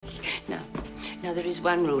Now, there is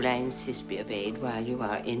one rule I insist be obeyed while you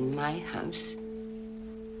are in my house.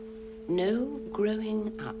 No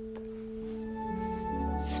growing up.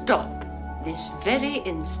 Stop this very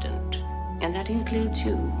instant. And that includes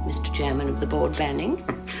you, Mr. Chairman of the Board Banning.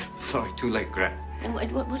 Sorry, too late, Grant. And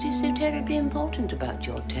what is so terribly important about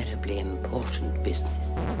your terribly important business?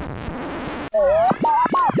 Okay,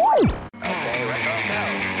 ready to go.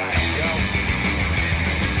 Let's go.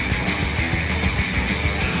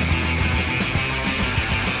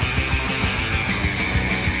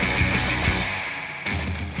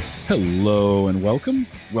 Hello and welcome.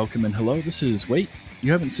 Welcome and hello. This is Wait,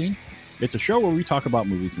 You Haven't Seen? It's a show where we talk about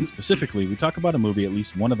movies, and specifically, we talk about a movie at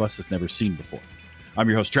least one of us has never seen before. I'm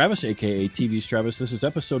your host, Travis, a.k.a. TV's Travis. This is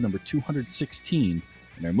episode number 216,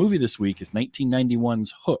 and our movie this week is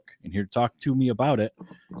 1991's Hook. And here to talk to me about it,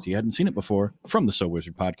 because he hadn't seen it before, from the So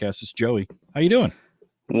Wizard podcast, is Joey. How you doing?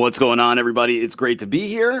 What's going on, everybody? It's great to be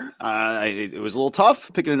here. It was a little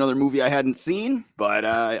tough picking another movie I hadn't seen, but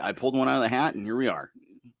I pulled one out of the hat, and here we are.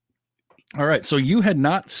 All right, so you had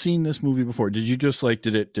not seen this movie before. Did you just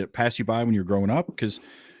did it pass you by when you were growing up? Because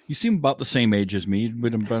you seem about the same age as me,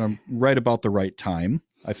 but I'm right about the right time,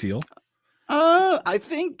 I feel. I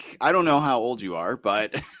think, I don't know how old you are,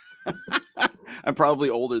 but I'm probably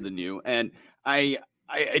older than you. And I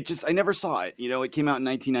never saw it. You know, it came out in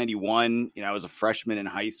 1991. You know, I was a freshman in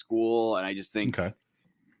high school, and I just think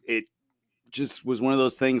it just was one of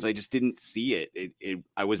those things. I just didn't see it.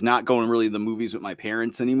 I was not going really to the movies with my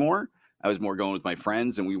parents anymore. I was more going with my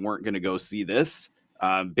friends, and we weren't going to go see this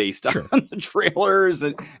based on the trailers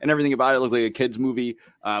and everything about it. It looked like a kid's movie,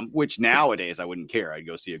 which nowadays I wouldn't care. I'd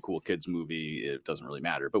go see a cool kid's movie. It doesn't really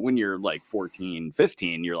matter. But when you're like 14,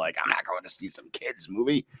 15, you're like, I'm not going to see some kid's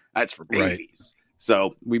movie. That's for babies. Right.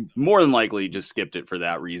 So we more than likely just skipped it for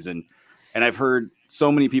that reason. And I've heard so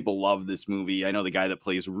many people love this movie. I know the guy that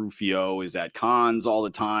plays Rufio is at cons all the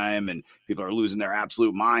time, and people are losing their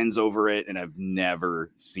absolute minds over it. And I've never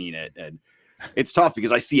seen it. And it's tough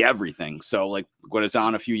because I see everything. So like when it's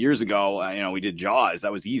on a few years ago, we did Jaws.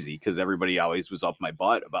 That was easy because everybody always was up my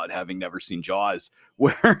butt about having never seen Jaws.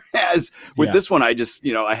 Whereas with this one, I just,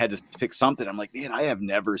 I had to pick something. I'm like, man, I have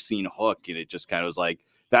never seen Hook. And it just kind of was like,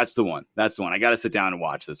 that's the one. That's the one. I got to sit down and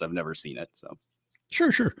watch this. I've never seen it. So.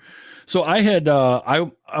 Sure. So I had,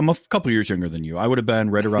 I'm a couple years younger than you. I would have been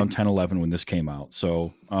right around 10, 11 when this came out.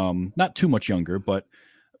 So not too much younger, but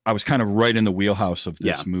I was kind of right in the wheelhouse of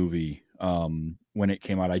this movie when it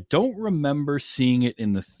came out. I don't remember seeing it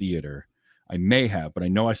in the theater. I may have, but I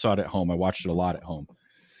know I saw it at home. I watched it a lot at home.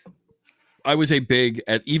 I was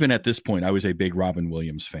even at this point, I was a big Robin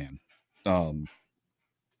Williams fan. Then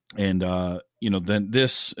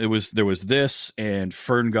there was this and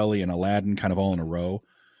Fern Gully and Aladdin kind of all in a row,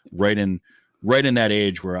 right in that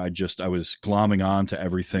age where I was glomming on to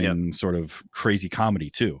everything sort of crazy comedy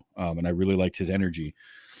too. And I really liked his energy.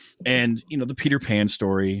 And, the Peter Pan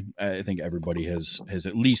story, I think everybody has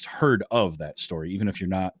at least heard of that story, even if you're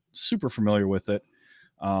not super familiar with it.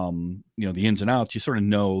 The ins and outs, you sort of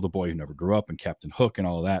know the boy who never grew up and Captain Hook and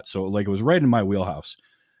all of that. So it was right in my wheelhouse.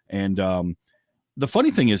 And, the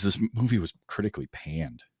funny thing is this movie was critically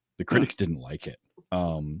panned. The critics didn't like it.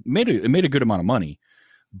 It made a good amount of money,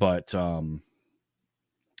 but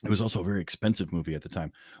it was also a very expensive movie at the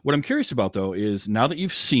time. What I'm curious about, though, is now that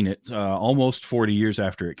you've seen it almost 40 years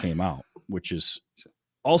after it came out, which is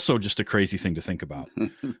also just a crazy thing to think about.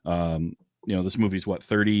 This movie's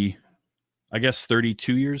 32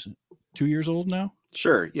 years old now.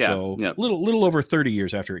 Sure. Yeah. So little over 30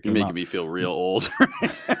 years after it came out. You're making me feel real old.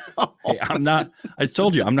 Hey, I'm not. I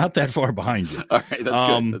told you, I'm not that far behind you. All right, that's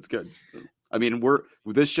good. That's good. I mean,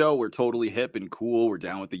 with this show, we're totally hip and cool. We're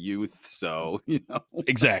down with the youth, so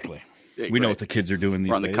exactly. Yeah, we know what the kids are doing these days.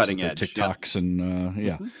 We're on the cutting edge. TikToks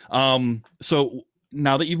and So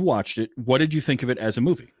now that you've watched it, what did you think of it as a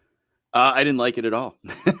movie? I didn't like it at all.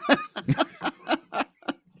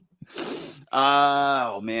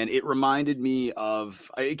 Oh man, it reminded me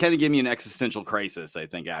of. It kind of gave me an existential crisis, I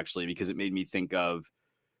think, actually, because it made me think of.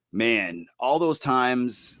 Man, all those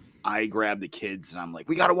times I grabbed the kids and I'm like,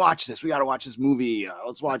 we got to watch this. We got to watch this movie.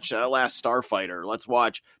 Let's watch Last Starfighter. Let's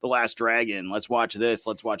watch The Last Dragon. Let's watch this.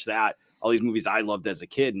 Let's watch that. All these movies I loved as a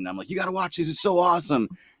kid. And I'm like, you got to watch these. It's so awesome.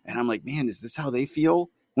 And I'm like, man, is this how they feel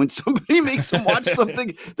when somebody makes them watch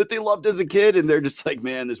something that they loved as a kid? And they're just like,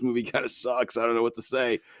 man, this movie kind of sucks. I don't know what to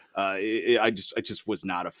say. I just was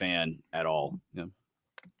not a fan at all. Yeah.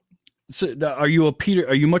 So are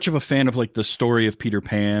you much of a fan of like the story of Peter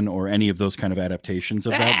Pan or any of those kind of adaptations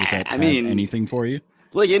of that? Does that have anything for you?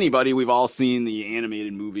 Like anybody, we've all seen the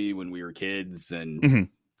animated movie when we were kids, and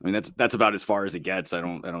I mean, that's about as far as it gets. I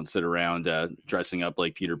don't sit around dressing up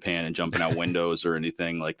like Peter Pan and jumping out windows or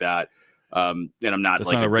anything like that. And I'm not That's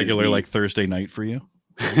like not a regular Disney... like Thursday night for you.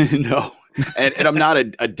 No, and I'm not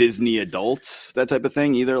a Disney adult, that type of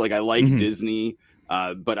thing either. Like I like Disney,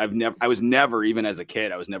 but I was never, even as a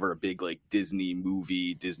kid, I was never a big like Disney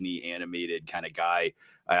movie, Disney animated kind of guy.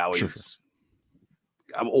 I always,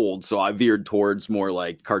 I'm old, so I veered towards more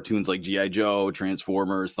like cartoons like G.I. Joe,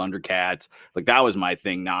 Transformers, Thundercats. Like that was my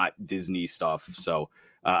thing, not Disney stuff. So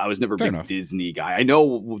I was never a big Disney guy. I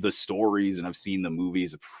know the stories and I've seen the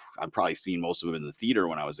movies. I've probably seen most of them in the theater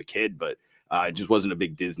when I was a kid, but I just wasn't a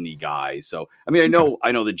big Disney guy. So, I mean,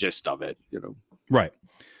 I know the gist of it, you know. Right.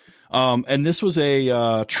 And this was a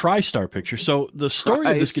TriStar picture. So the story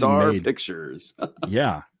of this getting made, Pictures.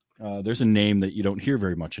 Yeah. There's a name that you don't hear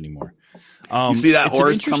very much anymore. You see that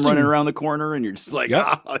horse come running around the corner and you're just like,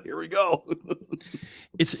 here we go.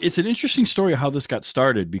 It's an interesting story of how this got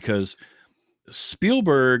started, because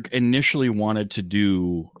Spielberg initially wanted to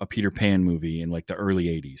do a Peter Pan movie in like the early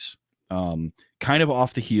 80s. Kind of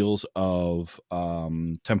off the heels of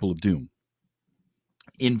Temple of Doom,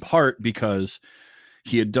 in part because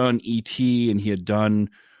he had done E.T. and he had done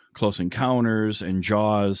Close Encounters and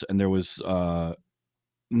Jaws, and there was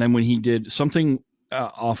and then when he did something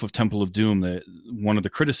off of Temple of Doom, that one of the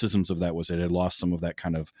criticisms of that was it had lost some of that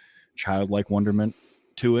kind of childlike wonderment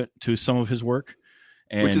to some of his work.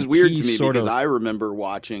 And which is weird to me because I remember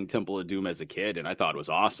watching Temple of Doom as a kid and I thought it was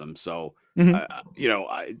awesome. So,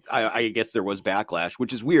 I guess there was backlash,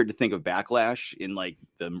 which is weird to think of backlash in like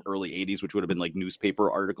the early 80s, which would have been like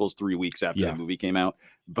newspaper articles 3 weeks after the movie came out.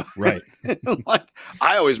 But right. Like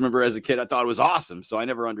I always remember as a kid, I thought it was awesome. So I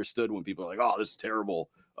never understood when people are like, oh, this is terrible.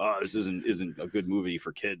 This isn't a good movie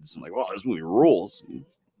for kids. I'm like, well, this movie rules.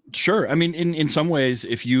 Sure. I mean, in some ways,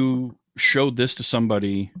 if you showed this to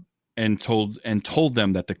somebody and told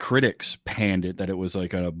them that the critics panned it, that it was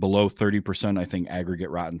like a below 30%, I think, aggregate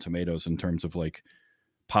Rotten Tomatoes in terms of like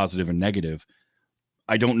positive and negative,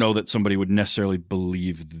 I don't know that somebody would necessarily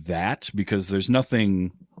believe that, because there's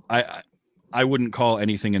nothing, I wouldn't call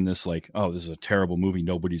anything in this like, oh, this is a terrible movie,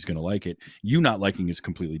 nobody's going to like it. You not liking is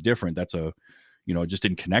completely different. That's it just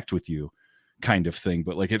didn't connect with you kind of thing,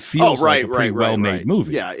 but like it feels like a pretty well-made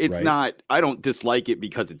movie. Yeah, it's not, I don't dislike it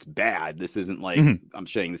because it's bad. This isn't like I'm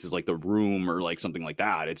saying this is like The Room or like something like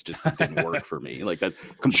that. It's just it didn't work for me. Like that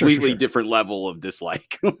completely different level of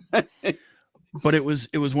dislike. But it was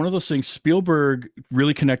one of those things. Spielberg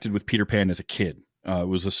really connected with Peter Pan as a kid. It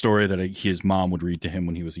was a story that his mom would read to him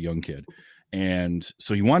when he was a young kid, and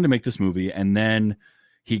so he wanted to make this movie. And then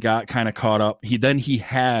he got kind of caught up. He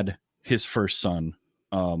had his first son.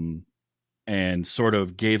 And sort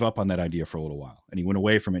of gave up on that idea for a little while, and he went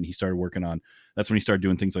away from it. And he started working on, that's when he started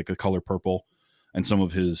doing things like The Color Purple and some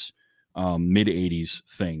of his mid 80s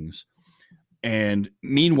things. And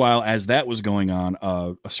meanwhile, as that was going on,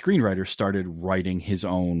 a screenwriter started writing his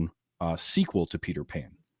own sequel to Peter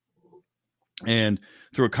Pan. And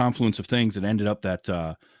through a confluence of things, it ended up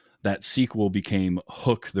that that sequel became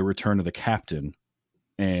Hook, The Return of the Captain.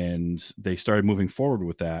 And they started moving forward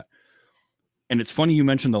with that. And it's funny you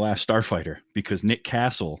mentioned The Last Starfighter, because Nick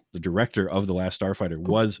Castle, the director of The Last Starfighter,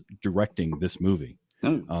 was directing this movie.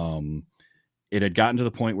 It had gotten to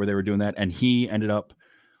the point where they were doing that, and he ended up,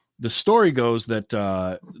 the story goes that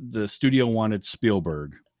the studio wanted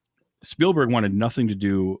Spielberg. Spielberg wanted nothing to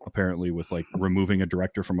do, apparently, with like removing a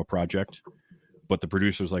director from a project. But the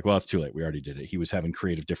producer was like, well, it's too late. We already did it. He was having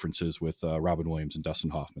creative differences with Robin Williams and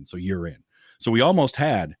Dustin Hoffman. So you're in. So we almost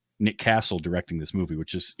had Nick Castle directing this movie,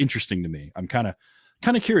 which is interesting to me. I'm kind of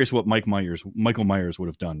curious what Michael Myers would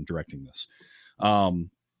have done directing this.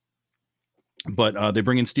 But they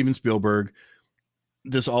bring in Steven Spielberg.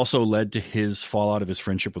 This also led to his fallout of his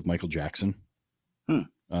friendship with Michael Jackson.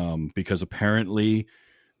 Because apparently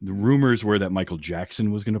the rumors were that Michael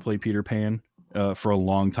Jackson was going to play Peter Pan for a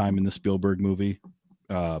long time in the Spielberg movie.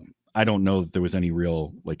 I don't know that there was any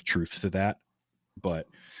real like truth to that, but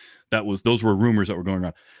those were rumors that were going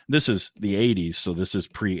on. This is the 80s, so this is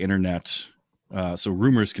pre-internet. So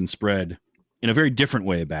rumors can spread in a very different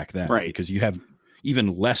way back then, right? Because you have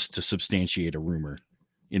even less to substantiate a rumor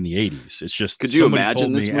in the 80s. It's just, could you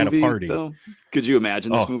imagine this movie at a party? Though? Could you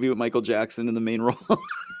imagine this movie with Michael Jackson in the main role?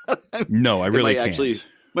 No, I really can't. Actually,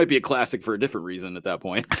 might be a classic for a different reason at that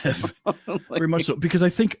point. Very much so, because I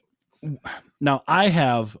think now I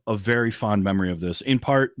have a very fond memory of this. In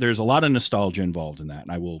part, there's a lot of nostalgia involved in that,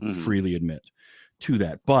 and I will freely admit to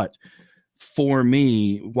that. But for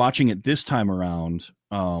me, watching it this time around,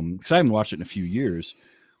 because I haven't watched it in a few years,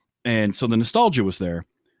 and so the nostalgia was there.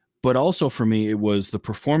 But also for me, it was the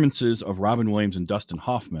performances of Robin Williams and Dustin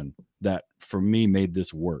Hoffman that for me made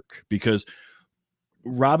this work, because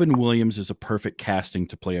Robin Williams is a perfect casting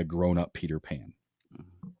to play a grown-up Peter Pan,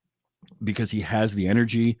 because he has the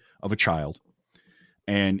energy of a child,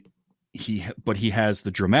 and he has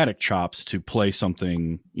the dramatic chops to play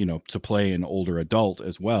something, to play an older adult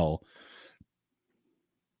as well.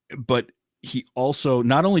 But he also,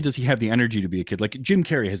 not only does he have the energy to be a kid, like Jim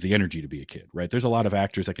Carrey has the energy to be a kid, right? There's a lot of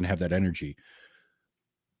actors that can have that energy,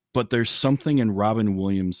 but there's something in Robin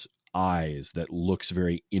Williams' eyes that looks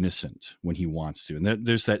very innocent when he wants to. And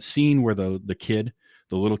there's that scene where the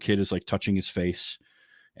little kid is like touching his face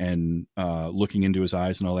and looking into his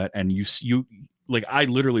eyes and all that. And you like, I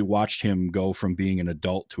literally watched him go from being an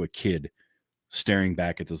adult to a kid staring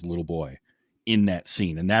back at this little boy in that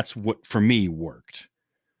scene. And that's what for me worked,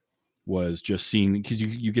 was just seeing, because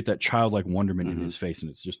you get that childlike wonderment in his face, and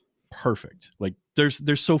it's just perfect. Like there's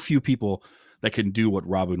so few people that can do what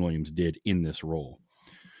Robin Williams did in this role.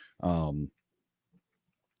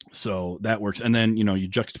 So that works. And then, you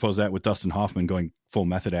juxtapose that with Dustin Hoffman going full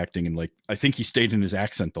method acting, and like, I think he stayed in his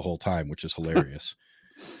accent the whole time, which is hilarious.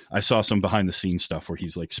 I saw some behind the scenes stuff where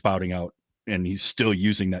he's like spouting out and he's still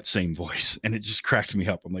using that same voice, and it just cracked me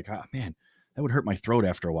up. I'm like, man, that would hurt my throat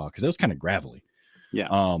after a while, because that was kind of gravelly.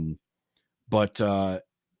 Yeah. But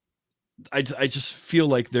I just feel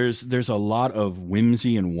like there's a lot of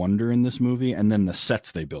whimsy and wonder in this movie, and then the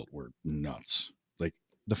sets they built were nuts. Like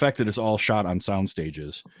the fact that it's all shot on sound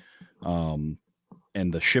stages, and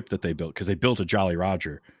the ship that they built, because they built a Jolly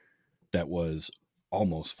Roger that was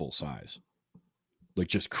almost full size, like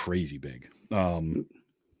just crazy big.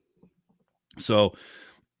 So,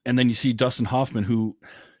 and then you see Dustin Hoffman, who,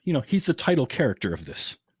 he's the title character of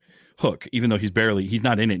this Hook, even though he's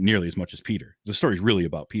not in it nearly as much as Peter. The story's really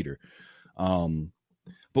about Peter.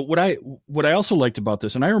 But what I also liked about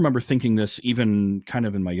this, and I remember thinking this even kind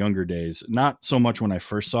of in my younger days, not so much when I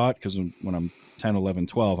first saw it, because when I'm 10, 11,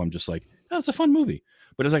 12, I'm just like, oh, it's a fun movie.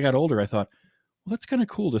 But as I got older, I thought, well, that's kind of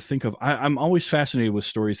cool to think of. I'm always fascinated with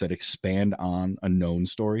stories that expand on a known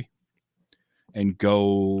story and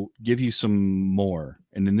go give you some more.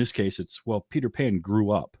 And in this case, it's, well, Peter Pan grew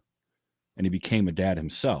up and he became a dad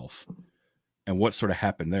himself, and what sort of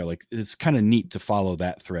happened there. Like, it's kind of neat to follow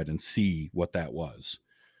that thread and see what that was.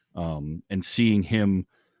 And seeing him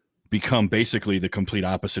become basically the complete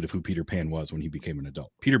opposite of who Peter Pan was when he became an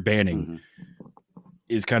adult. Peter Banning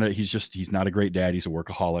is he's not a great dad. He's a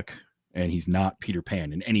workaholic, and he's not Peter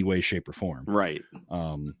Pan in any way, shape, or form. Right.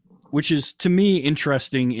 Which is, to me,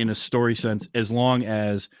 interesting in a story sense, as long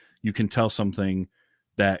as you can tell something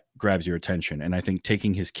that grabs your attention. And I think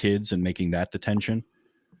taking his kids and making that the tension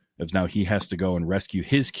of now he has to go and rescue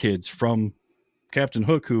his kids from Captain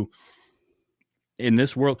Hook, who in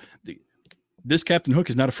this world, this Captain Hook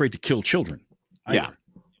is not afraid to kill children either. Yeah.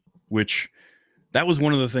 Which, that was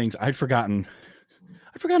one of the things I'd forgotten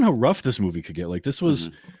how rough this movie could get. Like, this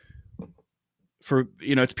was for,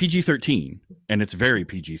 it's PG-13, and it's very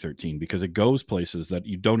PG-13 because it goes places that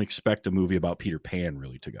you don't expect a movie about Peter Pan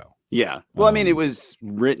really to go. Yeah. Well, I mean, it was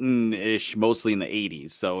written-ish mostly in the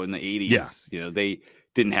 80s. So in the 80s, they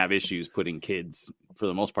didn't have issues putting kids, for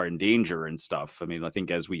the most part, in danger and stuff. I mean, I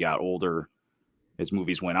think as we got older, as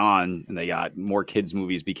movies went on and they got more kids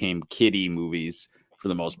movies, became kiddie movies for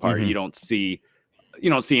the most part. You don't see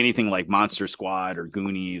anything like Monster Squad or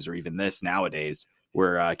Goonies or even this nowadays,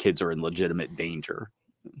 where kids are in legitimate danger.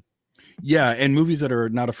 Yeah, and movies that are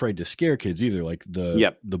not afraid to scare kids either, like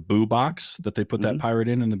the Boo box that they put that pirate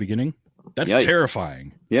in the beginning. That's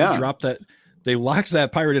terrifying. Yeah, they locked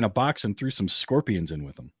that pirate in a box and threw some scorpions in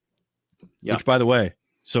with them. Yeah. Which, by the way,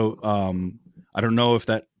 so I don't know if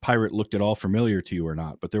that pirate looked at all familiar to you or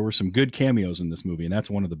not, but there were some good cameos in this movie, and that's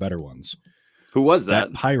one of the better ones. Who was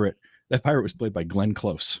that? That pirate was played by Glenn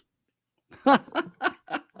Close.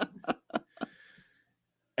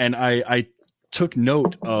 And I took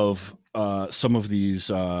note of some of these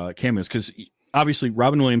cameos, because obviously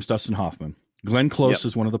Robin Williams, Dustin Hoffman, Glenn Close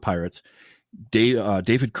is one of the pirates.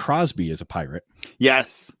 David Crosby is a pirate.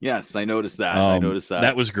 Yes, I noticed that.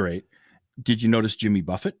 That was great. Did you notice Jimmy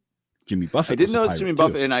Buffett? Jimmy Buffett. I did notice Jimmy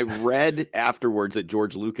Buffett, and I read afterwards that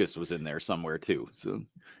George Lucas was in there somewhere too. So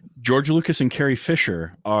George Lucas and Carrie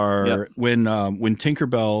Fisher are when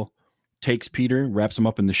Tinkerbell takes Peter, wraps him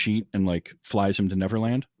up in the sheet, and like flies him to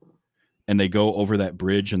Neverland. And they go over that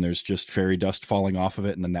bridge, and there's just fairy dust falling off of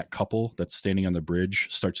it. And then that couple that's standing on the bridge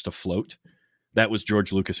starts to float. That was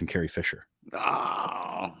George Lucas and Carrie Fisher. Oh,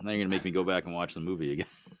 now you're going to make me go back and watch the movie again.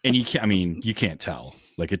 And you can't tell.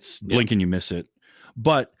 Like, it's blink and you miss it.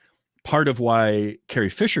 But part of why Carrie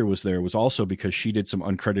Fisher was there was also because she did some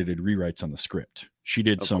uncredited rewrites on the script. She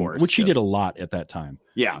did Of some, course, which she yep. did a lot at that time.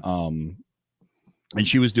 Yeah. And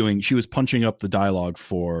she was punching up the dialogue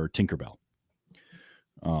for Tinkerbell.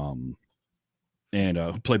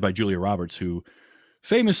 Played by Julia Roberts, who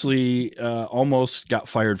famously almost got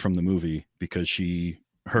fired from the movie because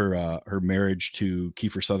her marriage to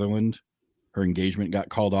Kiefer Sutherland, her engagement got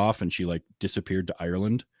called off, and she like disappeared to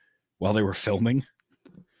Ireland while they were filming.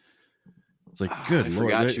 It's like, good I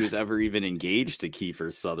Lord. forgot she was ever even engaged to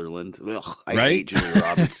Kiefer Sutherland. Ugh, I Right? hate Julia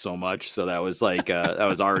Roberts so much. So that was like that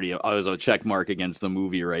was already I was a check mark against the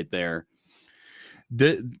movie right there.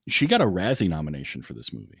 She got a Razzie nomination for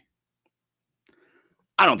this movie.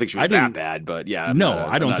 I don't think she was I that didn't- bad, but yeah. I I'm don't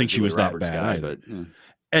not a think she Julia was that Roberts bad guy, either. but yeah.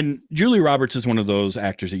 And Julia Roberts is one of those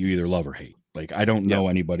actors that you either love or hate. Like, I don't know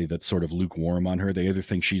anybody that's sort of lukewarm on her. They either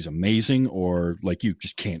think she's amazing or like you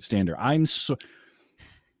just can't stand her. I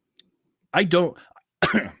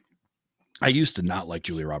used to not like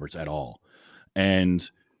Julia Roberts at all. And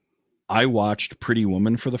I watched Pretty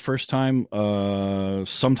Woman for the first time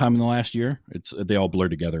sometime in the last year. They all blur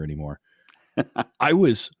together anymore. I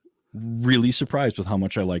was really surprised with how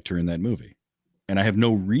much I liked her in that movie. And I have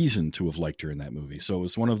no reason to have liked her in that movie. So it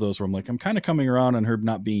was one of those where I'm like, I'm kind of coming around on her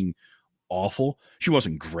not being awful. She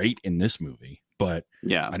wasn't great in this movie, but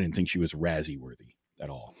Yeah. I didn't think she was Razzie worthy at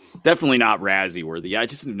all. Definitely not Razzie worthy. I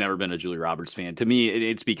just have never been a Julia Roberts fan. To me,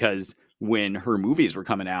 it's because when her movies were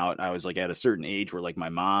coming out, I was like at a certain age where like my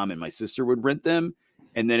mom and my sister would rent them,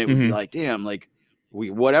 and then it would be like, damn, like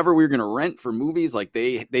whatever we were gonna rent for movies, like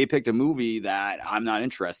they picked a movie that I'm not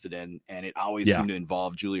interested in, and it always seemed to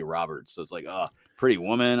involve Julia Roberts. So it's like, Pretty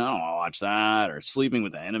Woman, I don't want to watch that, or Sleeping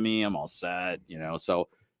with the Enemy, I'm all set, you know. So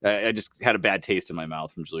I just had a bad taste in my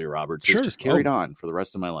mouth from Julia Roberts. It's just carried on for the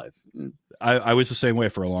rest of my life. I was the same way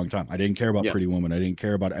for a long time. I didn't care about Pretty Woman. I didn't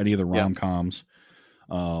care about any of the rom-coms.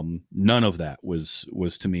 None of that was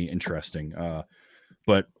to me interesting.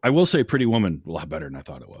 But I will say Pretty Woman a lot better than I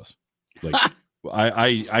thought it was. Like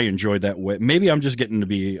I enjoyed that way. Maybe I'm just getting to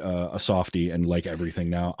be a softie and like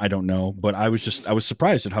everything now. I don't know, but I was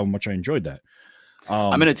surprised at how much I enjoyed that.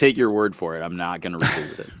 I'm going to take your word for it. I'm not going to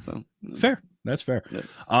revisit it. So fair. That's fair. Yeah.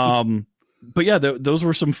 But yeah, those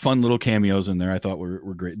were some fun little cameos in there. I thought were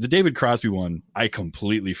great. The David Crosby one, I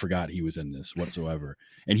completely forgot he was in this whatsoever,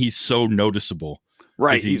 and he's so noticeable.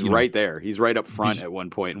 Right, he's right there. He's right up front at one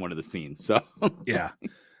point in one of the scenes. So yeah,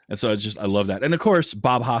 and so I love that. And of course,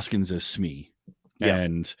 Bob Hoskins as Smee,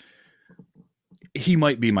 and he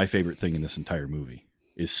might be my favorite thing in this entire movie.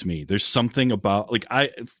 Is Smee. There's something about like I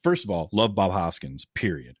first of all love Bob Hoskins.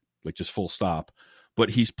 Period. Like just full stop. But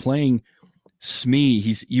he's playing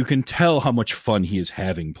Smee. You can tell how much fun he is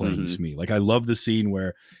having playing Smee. Like I love the scene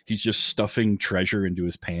where he's just stuffing treasure into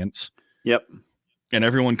his pants. Yep. And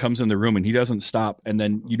everyone comes in the room and he doesn't stop. And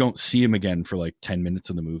then you don't see him again for like 10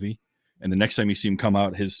 minutes in the movie. And the next time you see him come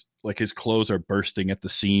out, his clothes are bursting at the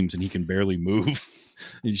seams and he can barely move.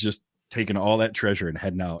 He's just taking all that treasure and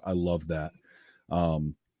heading out. I love that.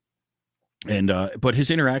 But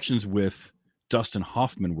his interactions with Dustin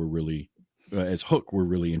Hoffman were really, as Hook, were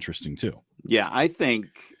really interesting too. Yeah, I think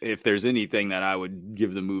if there's anything that I would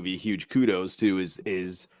give the movie huge kudos to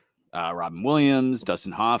is Robin Williams,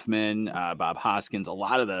 Dustin Hoffman, Bob Hoskins. A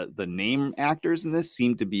lot of the name actors in this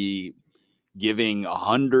seem to be giving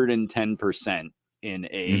 110% in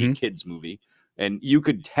a kids movie, and you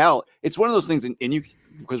could tell it's one of those things. And you,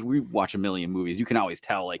 because we watch a million movies, you can always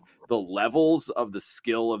tell like the levels of the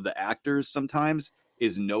skill of the actors sometimes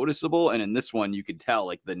is noticeable. And in this one, you could tell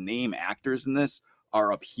like the name actors in this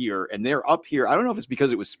are up here, and they're up here. I don't know if it's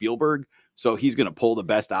because it was Spielberg, so he's going to pull the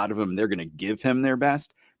best out of them. They're going to give him their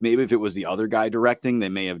best. Maybe if it was the other guy directing, they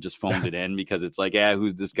may have just phoned it in because it's like,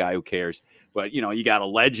 who's this guy? Who cares? But you know, you got a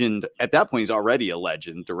legend at that point. He's already a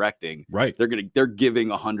legend directing. Right. They're giving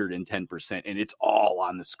 110%, and it's all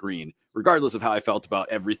on the screen, regardless of how I felt about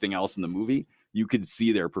everything else in the movie. You could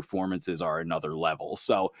see their performances are another level.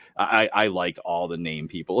 So I liked all the name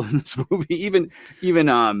people in this movie, even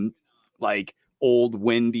like old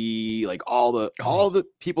Wendy, like all the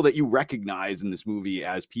people that you recognize in this movie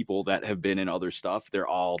as people that have been in other stuff. They're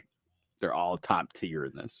all top tier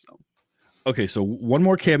in this. So. Okay, so one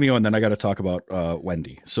more cameo, and then I got to talk about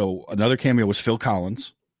Wendy. So another cameo was Phil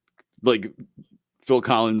Collins. Like Phil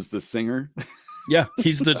Collins, the singer. Yeah,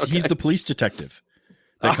 he's the police detective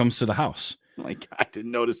that comes to the house. Like I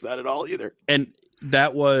didn't notice that at all either. And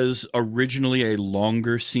that was originally a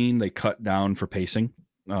longer scene they cut down for pacing.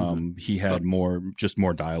 He had more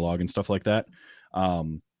dialogue and stuff like that.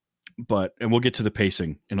 And we'll get to the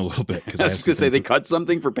pacing in a little bit. I was going to say they cut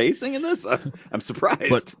something for pacing in this. I'm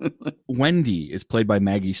surprised. But Wendy is played by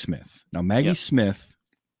Maggie Smith. Now, Maggie Smith,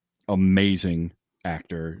 amazing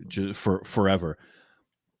actor for forever.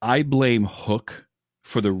 I blame Hook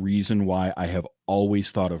for the reason why I have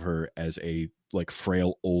always thought of her as a like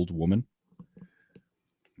frail old woman.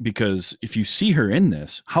 Because if you see her in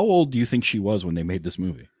this, how old do you think she was when they made this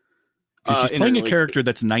movie? Because she's playing a character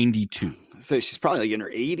that's 92. So she's probably like in her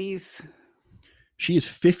 80s. She is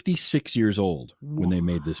 56 years old when they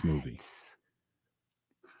made this movie.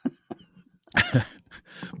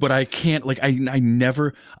 But I can't, like, I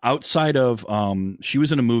never, outside of, she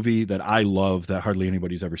was in a movie that I love that hardly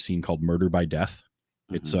anybody's ever seen called Murder by Death.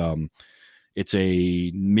 Mm-hmm. It's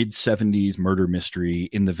a mid-70s murder mystery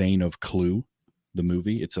in the vein of Clue, the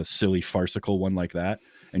movie. It's a silly, farcical one like that.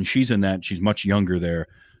 And she's in that. She's much younger there.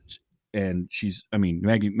 And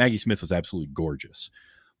Maggie Smith was absolutely gorgeous.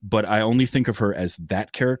 But I only think of her as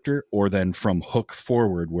that character, or then from Hook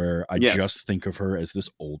forward, where I just think of her as this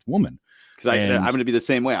old woman. Because I'm going to be the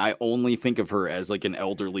same way. I only think of her as like an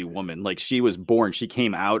elderly woman. Like she was born, she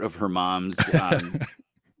came out of her mom's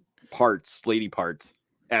lady parts,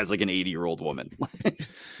 as like an 80-year-old woman.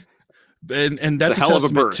 and that's a hell of a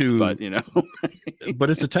birth, to, but you know, but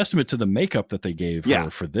it's a testament to the makeup that they gave her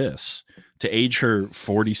for this, to age her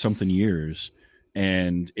 40 something years,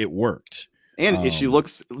 and it worked. And she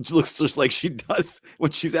looks just like she does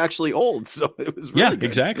when she's actually old. So it was really good.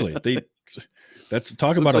 Exactly. That's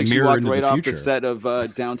talk about a mirror into right the off future. the set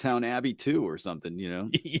of Downtown Abbey 2 or something, you know?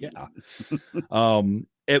 Yeah.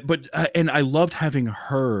 And I loved having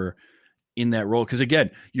her in that role, because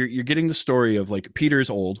again, you're getting the story of like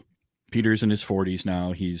Peter's old. Peter's in his 40s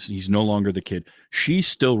now. He's no longer the kid. She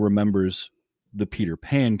still remembers the Peter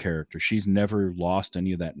Pan character. She's never lost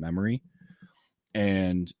any of that memory.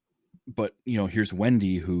 But you know, here's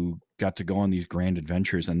Wendy, who got to go on these grand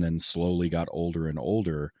adventures and then slowly got older and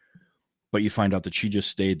older. But you find out that she just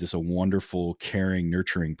stayed this a wonderful, caring,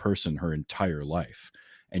 nurturing person her entire life.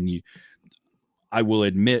 And I will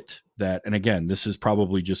admit that, and again, this is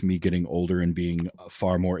probably just me getting older and being a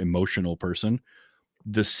far more emotional person.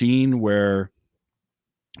 The scene where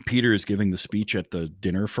Peter is giving the speech at the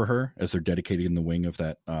dinner for her as they're dedicating the wing of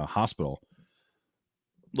that hospital,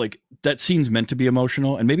 like that scene's meant to be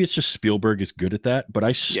emotional, and maybe it's just Spielberg is good at that, but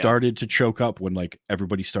I started to choke up when like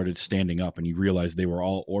everybody started standing up and you realized they were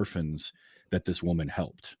all orphans that this woman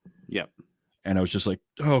helped. Yep. And I was just like,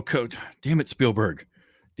 oh, damn it, Spielberg.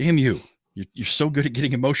 Damn you. You're so good at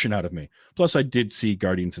getting emotion out of me. Plus, I did see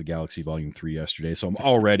Guardians of the Galaxy Volume 3 yesterday, so I'm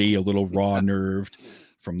already a little raw-nerved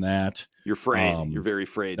from that. You're frayed. You're very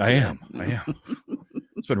frayed. I am.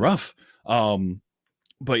 It's been rough.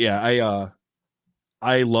 But yeah,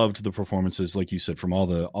 I loved the performances, like you said, from all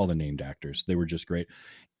the named actors. They were just great.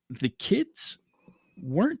 The kids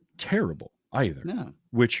weren't terrible either. No.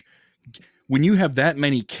 Which, when you have that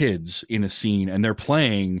many kids in a scene and they're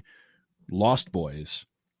playing Lost Boys,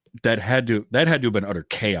 that had to have been utter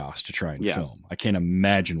chaos to try and film. I can't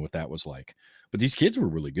imagine what that was like. But these kids were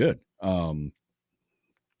really good. Led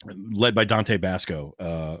by Dante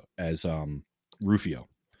Basco as Rufio,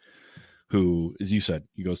 who, as you said,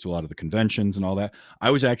 he goes to a lot of the conventions and all that.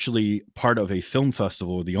 I was actually part of a film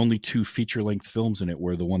festival. The only 2 feature-length films in it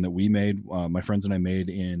were the one that we made, my friends and I made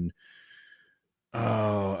in,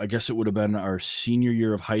 I guess it would have been our senior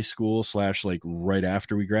year of high school / like right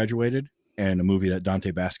after we graduated, and a movie that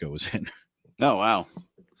Dante Basco was in. Oh, wow.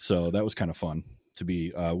 So that was kind of fun to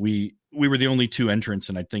be. We were the only 2 entrants,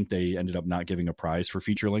 and I think they ended up not giving a prize for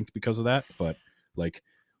feature-length because of that. But like,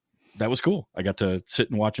 that was cool. I got to sit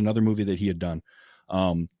and watch another movie that he had done.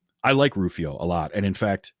 I like Rufio a lot. And in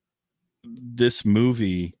fact, this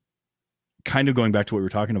movie, kind of going back to what we were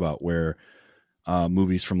talking about, where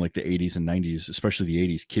movies from like the 80s and 90s, especially the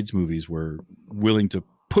 80s, kids movies were willing to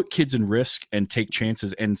put kids in risk and take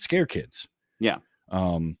chances and scare kids. Yeah.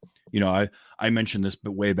 You know, I mentioned this,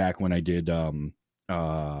 but way back when I did, what's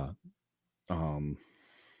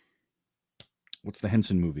the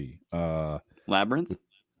Henson movie? Labyrinth?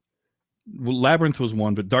 Well, Labyrinth was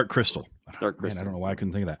one, but Dark Crystal. Dark Crystal. Man, I don't know why I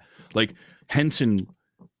couldn't think of that. Like, Henson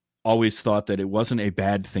always thought that it wasn't a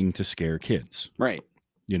bad thing to scare kids. Right.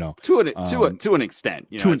 You know, to an extent,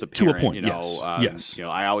 you know, as a parent, point, you know, yes. You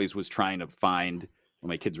know, I always was trying to find, when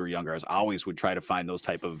my kids were younger, I always would try to find those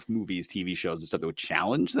type of movies, TV shows and stuff that would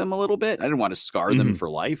challenge them a little bit. I didn't want to scar them for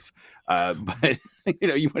life. But you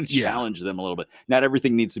know, you want to challenge them a little bit. Not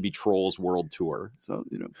everything needs to be Trolls World Tour. So,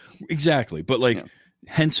 you know, exactly. But like,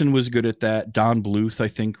 Henson was good at that. Don Bluth, I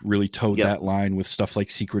think, really towed that line with stuff like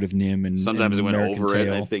Secret of Nim and sometimes it went American over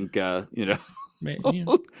Tail. it. I think, you know,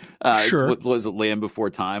 sure. Was it Land Before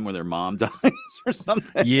Time where their mom dies or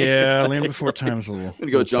something? Yeah, Land Before Time's a little. I'm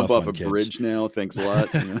gonna go jump off a kids. bridge now. Thanks a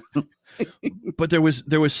lot. You know? But there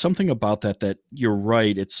was something about that you're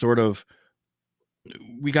right. It's sort of,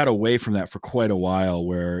 we got away from that for quite a while,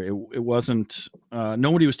 where it wasn't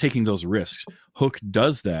nobody was taking those risks. Hook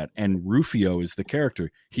does that, and Rufio is the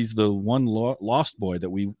character. He's the one lost boy that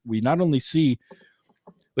we not only see,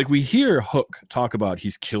 like, we hear Hook talk about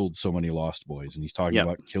he's killed so many lost boys, and he's talking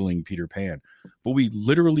about killing Peter Pan, but we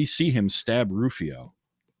literally see him stab Rufio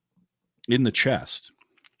in the chest.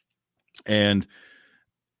 And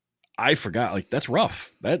I forgot, like, that's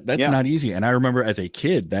rough. That's not easy. And I remember as a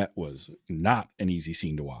kid, that was not an easy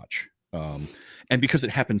scene to watch. And because it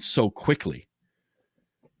happened so quickly,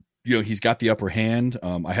 you know, he's got the upper hand.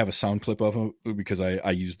 I have a sound clip of him because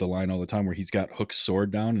I use the line all the time where he's got Hook's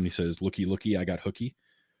sword down and he says, "Looky, looky, I got Hooky."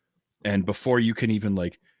 And before you can even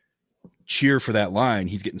like cheer for that line,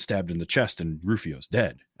 he's getting stabbed in the chest and Rufio's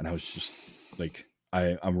dead. And I was just like,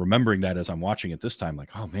 I'm remembering that as I'm watching it this time, like,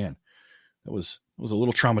 oh man, it was a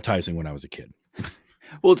little traumatizing when I was a kid.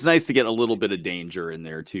 Well, it's nice to get a little bit of danger in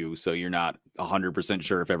there too, so you're not 100%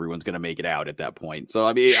 sure if everyone's going to make it out at that point. So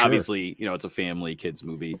I mean, obviously, you know, it's a family kids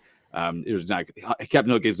movie. There's not Captain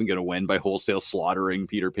Hook isn't going to win by wholesale slaughtering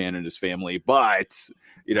Peter Pan and his family, but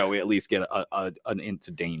you know, we at least get an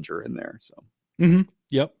into danger in there. So,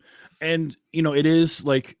 Yep, and you know, it is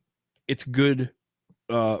like it's good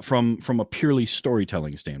from a purely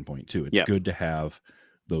storytelling standpoint too. It's good to have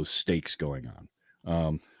those stakes going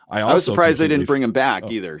on. I was surprised they didn't bring him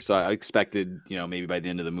back either. So I expected, you know, maybe by the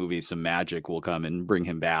end of the movie, some magic will come and bring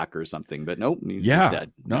him back or something. But nope, he's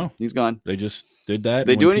dead. No, he's gone. They just did that.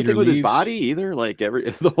 They do anything with his body either? Like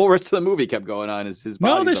the whole rest of the movie kept going on. His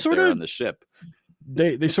body's up there on the ship.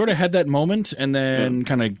 They sort of had that moment and then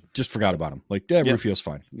kind of just forgot about him. Like, Rufio's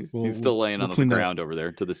fine. He's still laying on the ground over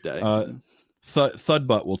there to this day.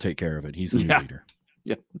 Thudbutt will take care of it. He's the new leader.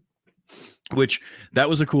 Yeah. Which that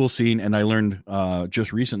was a cool scene, and I learned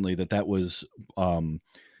just recently that was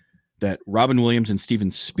that Robin Williams and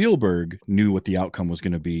Steven Spielberg knew what the outcome was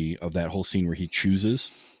going to be of that whole scene where he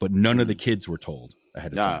chooses, but none of the kids were told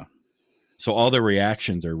ahead of time. So all their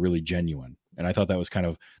reactions are really genuine, and I thought that was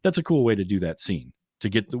that's a cool way to do that scene, to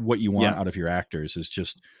get what you want out of your actors, is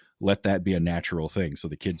just let that be a natural thing. So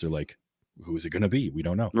the kids are like, who is it going to be? We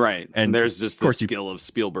don't know. Right. And there's just the skill of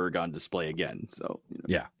Spielberg on display again. So, you know.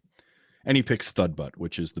 Yeah. And he picks Thudbutt,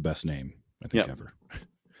 which is the best name, I think, ever.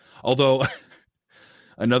 Although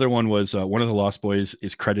another one was one of the Lost Boys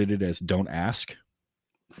is credited as Don't Ask.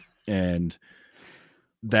 And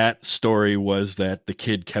that story was that the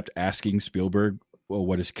kid kept asking Spielberg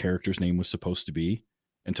what his character's name was supposed to be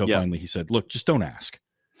until finally he said, look, just don't ask.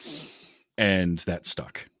 And that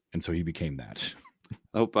stuck. And so he became that.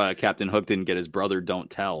 I hope Captain Hook didn't get his brother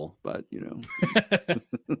Don't Tell, but, you know.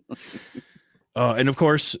 And of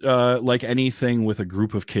course, like anything with a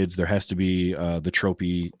group of kids, there has to be the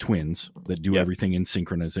tropey twins that do everything in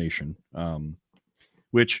synchronization,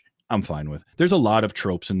 which I'm fine with. There's a lot of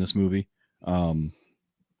tropes in this movie.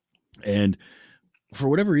 And for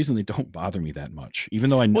whatever reason, they don't bother me that much, even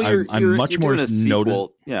though I'm much more noted.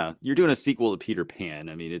 Yeah, you're doing a sequel to Peter Pan.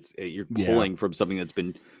 I mean, you're pulling from something that's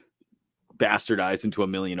been bastardized into a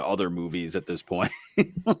million other movies at this point.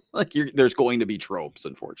 Like there's going to be tropes,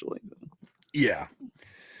 unfortunately. Yeah,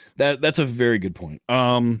 that's a very good point.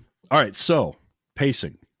 All right, so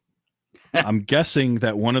pacing. I'm guessing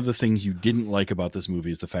that one of the things you didn't like about this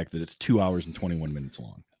movie is the fact that it's 2 hours and 21 minutes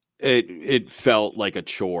long. It felt like a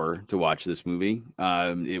chore to watch this movie.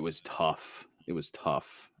 It was tough.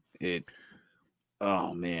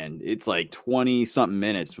 Oh man, it's like 20 something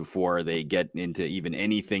minutes before they get into even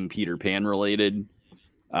anything Peter Pan related.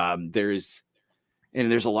 There's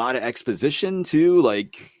a lot of exposition too.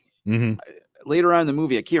 Like later on in the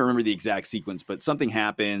movie, I can't remember the exact sequence, but something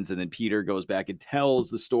happens and then Peter goes back and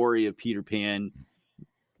tells the story of Peter Pan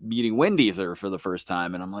meeting Wendy there for the first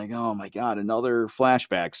time. And I'm like, oh my God, another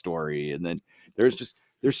flashback story. And then there's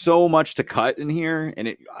so much to cut in here. And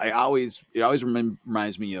it always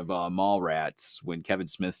reminds me of Mallrats, when Kevin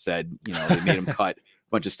Smith said, you know, they made him cut a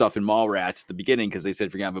bunch of stuff in Mallrats at the beginning, because they said,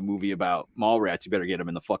 if you're gonna have a movie about Mallrats, you better get them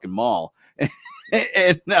in the fucking mall.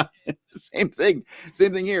 And same thing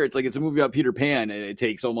here. It's like, it's a movie about Peter Pan, and it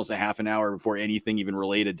takes almost a half an hour before anything even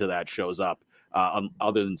related to that shows up,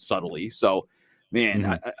 other than subtly. So,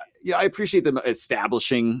 man, I appreciate them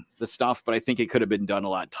establishing the stuff, but I think it could have been done a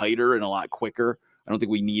lot tighter and a lot quicker. I don't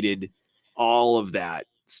think we needed all of that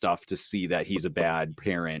stuff to see that he's a bad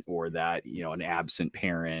parent, or that, you know, an absent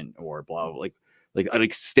parent, or blah, blah, like an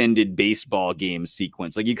extended baseball game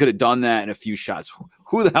sequence. Like, you could have done that in a few shots.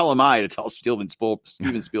 Who the hell am I to tell Steven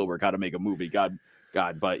Spielberg how to make a movie? God.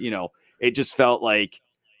 But, you know, it just felt like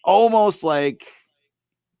almost like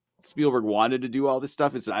Spielberg wanted to do all this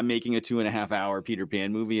stuff. It's I'm making a 2.5 hour Peter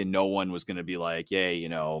Pan movie, and no one was going to be like, "Yay,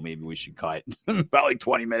 maybe we should cut about like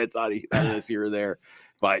 20 minutes out of this here or there."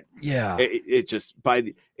 But Yeah. it just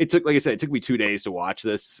it took, like I said, it took me 2 days to watch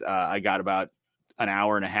this. I got about an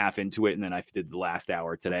hour and a half into it, and then I did the last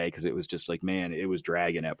hour today because it was just like, man, it was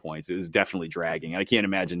dragging at points. It was definitely dragging. I can't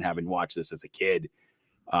imagine having watched this as a kid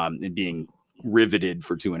and being riveted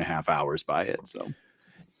for 2.5 hours by it. So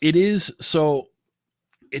it is. So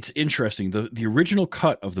it's interesting. The original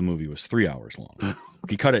cut of the movie was 3 hours long.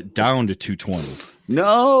 He cut it down to 220.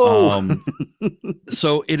 No.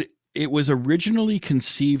 So it was originally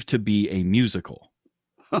conceived to be a musical,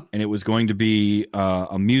 and it was going to be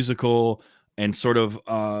a musical and sort of,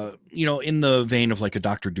 in the vein of like a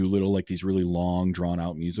Dr. Dolittle, like these really long drawn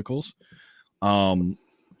out musicals. And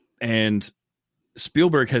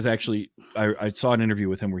Spielberg has actually, I saw an interview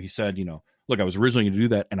with him where he said, look, I was originally going to do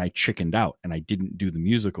that and I chickened out and I didn't do the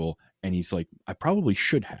musical. And he's like, I probably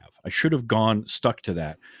should have. I should have stuck to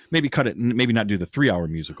that. Maybe cut it, maybe not do the 3 hour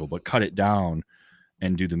musical, but cut it down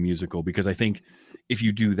and do the musical. Because I think if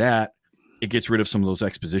you do that, it gets rid of some of those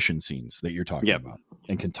exposition scenes that you're talking about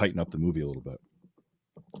and can tighten up the movie a little bit.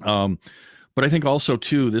 But I think also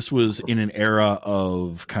too, this was in an era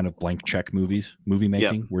of kind of blank check movie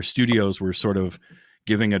making, where studios were sort of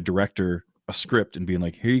giving a director a script and being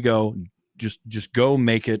like, here you go, just go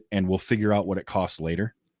make it and we'll figure out what it costs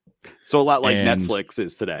later. So a lot like Netflix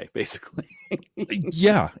is today, basically.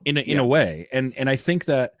 in a way. And I think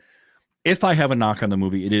that if I have a knock on the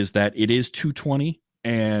movie, it is that it is 220.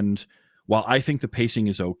 And while I think the pacing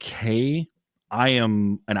is okay, I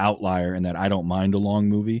am an outlier in that I don't mind a long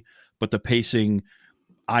movie, but the pacing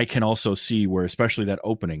I can also see where, especially that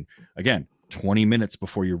opening, again, 20 minutes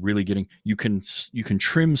before you're really getting, you can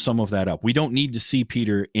trim some of that up. We don't need to see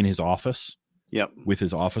Peter in his office with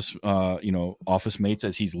his office, office mates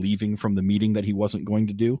as he's leaving from the meeting that he wasn't going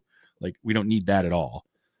to do. Like, we don't need that at all.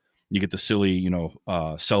 You get the silly,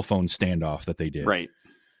 cell phone standoff that they did. Right.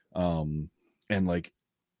 And like,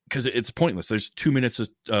 because it's pointless. There's 2 minutes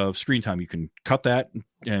of screen time. You can cut that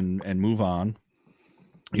and move on.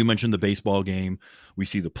 You mentioned the baseball game. We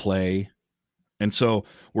see the play. And so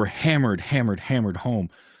we're hammered home.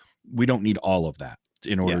 We don't need all of that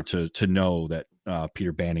in order to know that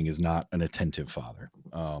Peter Banning is not an attentive father.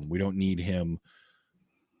 We don't need him.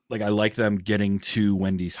 Like, I like them getting to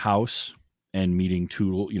Wendy's house and meeting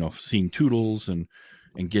seeing Toodles and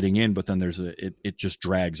getting in, but then it just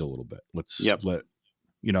drags a little bit.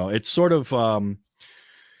 It's sort of,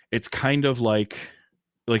 it's kind of like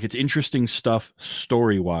it's interesting stuff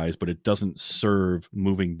story-wise, but it doesn't serve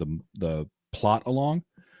moving the plot along.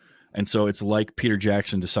 And so it's like Peter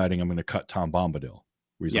Jackson deciding, I'm going to cut Tom Bombadil.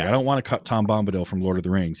 Where he's like, I don't want to cut Tom Bombadil from Lord of the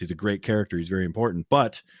Rings. He's a great character. He's very important,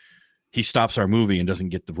 but he stops our movie and doesn't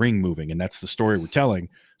get the ring moving. And that's the story we're telling.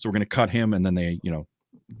 So we're going to cut him. And then they,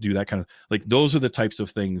 do that kind of, like, those are the types of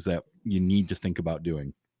things that you need to think about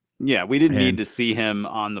doing. Yeah, we didn't need to see him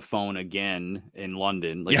on the phone again in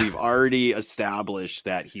London. Like, we've already established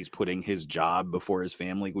that he's putting his job before his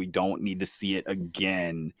family. We don't need to see it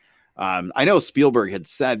again. I know Spielberg had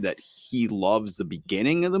said that he loves the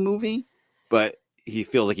beginning of the movie, but he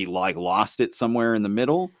feels like he lost it somewhere in the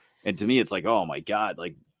middle. And to me, it's like, oh my God,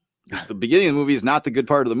 like, the beginning of the movie is not the good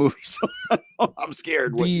part of the movie. So I'm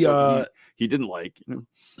scared what he didn't like.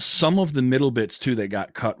 Some of the middle bits too that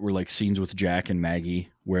got cut were like scenes with Jack and Maggie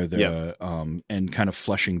where and kind of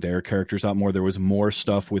fleshing their characters out more. There was more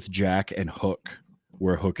stuff with Jack and Hook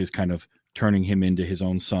where Hook is kind of turning him into his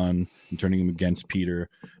own son and turning him against Peter.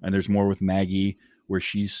 And there's more with Maggie where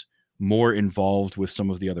she's more involved with some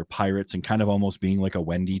of the other pirates and kind of almost being like a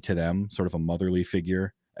Wendy to them, sort of a motherly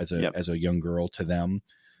figure as a young girl to them.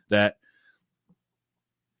 That,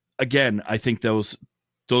 again, I think those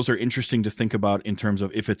are interesting to think about in terms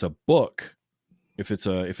of if it's a book, if it's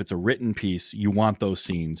a written piece, you want those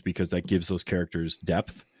scenes because that gives those characters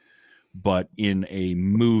depth. But in a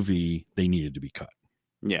movie, they needed to be cut.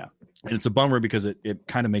 Yeah. And it's a bummer because it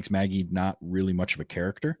kind of makes Maggie not really much of a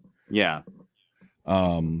character. Yeah.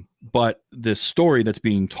 But the story that's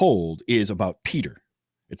being told is about Peter.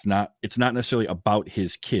 It's not necessarily about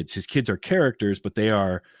his kids. His kids are characters, but they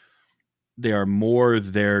are more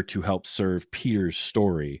there to help serve Peter's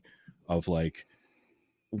story of like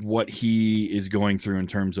what he is going through in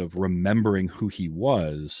terms of remembering who he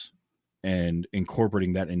was and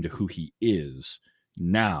incorporating that into who he is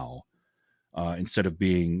now, instead of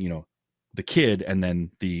being, the kid and then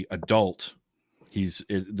the adult.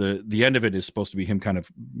 The end of it is supposed to be him kind of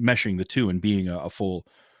meshing the two and being a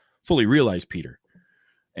fully realized Peter.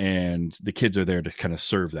 and the kids are there to kind of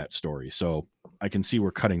serve that story. So I can see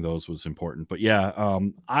where cutting those was important. But yeah,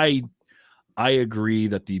 I agree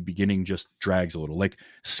that the beginning just drags a little. Like,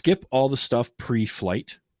 skip all the stuff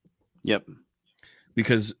pre-flight. Yep.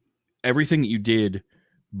 Because everything that you did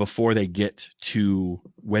before they get to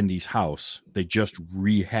Wendy's house, they just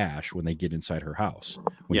rehash when they get inside her house.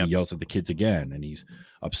 When he yells at the kids again and he's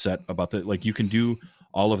upset about the, like, you can do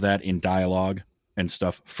all of that in dialogue and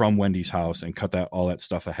stuff from Wendy's house and cut all that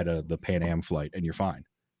stuff ahead of the Pan Am flight, and you're fine.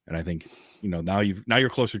 And I think, now you're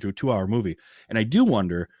closer to a 2-hour movie. And I do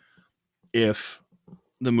wonder if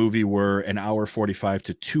the movie were an hour 45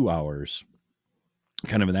 to 2 hours,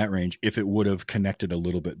 kind of in that range, if it would have connected a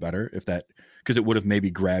little bit better, because it would have maybe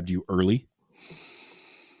grabbed you early.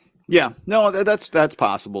 Yeah, no, that's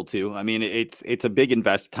possible too. I mean, it's a big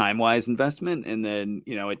time-wise investment, and then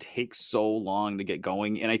it takes so long to get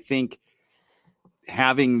going. And I think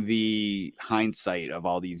having the hindsight of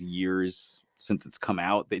all these years since it's come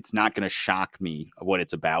out, it's not going to shock me of what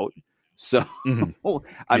it's about. So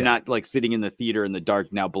I'm not like sitting in the theater in the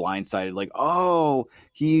dark now, blindsided, like, oh,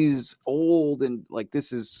 he's old. And like,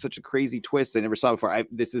 this is such a crazy twist I never saw before.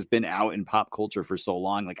 This has been out in pop culture for so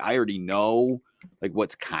long. Like, I already know like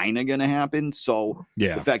what's kind of going to happen. So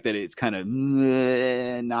the fact that it's kind of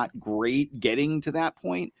not great getting to that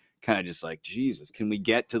point, kind of just like, Jesus, can we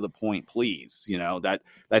get to the point, please? That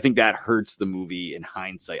I think that hurts the movie in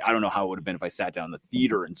hindsight. I don't know how it would have been if I sat down in the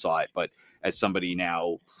theater and saw it, but as somebody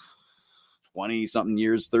now 20 something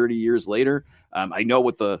years, 30 years later, I know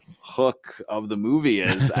what the hook of the movie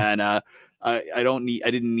is. And I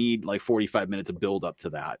didn't need like 45 minutes of build up to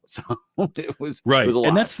that. So it was right. It was a lot,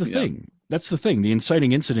 and that's the thing. That's the thing. The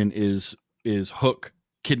inciting incident is Hook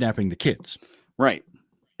kidnapping the kids. Right.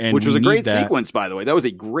 And which was a great sequence, by the way. That was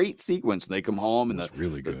a great sequence. They come home and the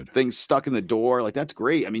really good thing's stuck in the door. Like, that's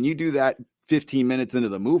great. I mean, you do that 15 minutes into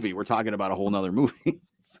the movie, we're talking about a whole nother movie.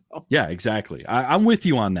 So. Yeah, exactly. I'm with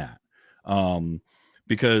you on that.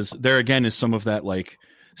 Because there again is some of that, like,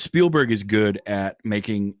 Spielberg is good at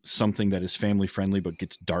making something that is family friendly but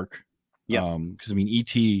gets dark. Yeah. Because I mean,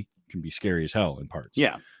 E.T. can be scary as hell in parts.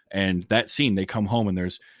 Yeah. And that scene, they come home and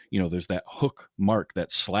there's that hook mark,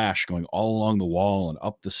 that slash going all along the wall and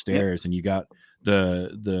up the stairs, and you got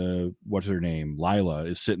the what's her name, Lila,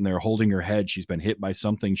 is sitting there holding her head. She's been hit by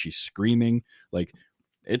something. She's screaming. Like,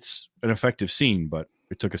 it's an effective scene, but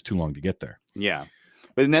it took us too long to get there. Yeah.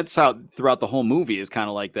 But that's how throughout the whole movie is kind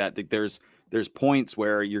of like that. There's points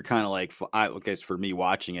where you're kind of like, I guess for me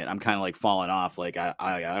watching it, I'm kind of like falling off. Like, I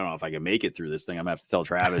don't know if I can make it through this thing. I'm gonna have to tell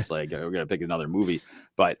Travis, like, we're gonna pick another movie.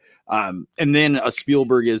 But and then a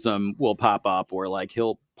Spielbergism will pop up where like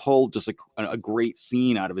he'll pull just a great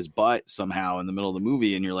scene out of his butt somehow in the middle of the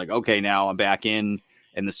movie, and you're like, okay, now I'm back in,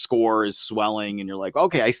 and the score is swelling, and you're like,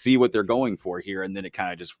 okay, I see what they're going for here, and then it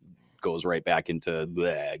kind of just goes right back into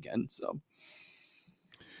bleh again. So.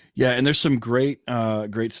 Yeah, and there's some great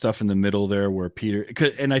stuff in the middle there where Peter,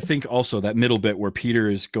 and I think also that middle bit where Peter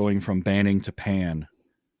is going from Banning to Pan,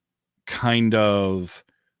 kind of,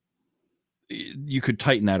 you could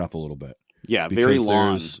tighten that up a little bit. Yeah, very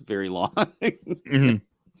long.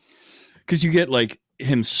 Because you get like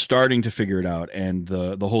him starting to figure it out, and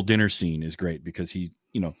the whole dinner scene is great because he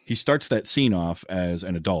starts that scene off as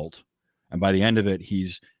an adult, and by the end of it,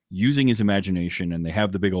 he's using his imagination, and they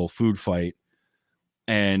have the big old food fight.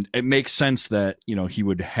 And it makes sense that, he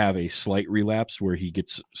would have a slight relapse where he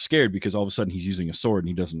gets scared because all of a sudden he's using a sword and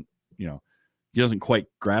he doesn't quite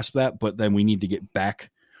grasp that. But then we need to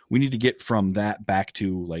get from that back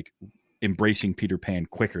to like embracing Peter Pan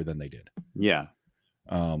quicker than they did. Yeah.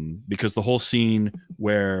 Because the whole scene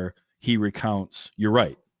where he recounts, you're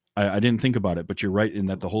right. I didn't think about it, but you're right in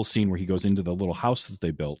that the whole scene where he goes into the little house that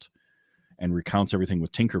they built and recounts everything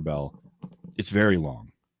with Tinkerbell, it's very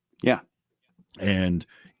long. Yeah. And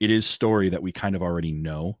it is story that we kind of already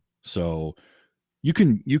know. So you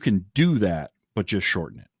can do that, but just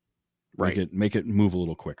shorten it. Right. Make it move a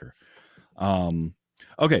little quicker.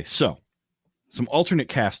 Okay. So some alternate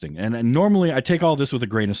casting. And normally I take all this with a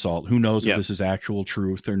grain of salt. Who knows if this is actual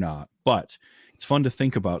truth or not, but it's fun to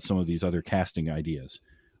think about some of these other casting ideas.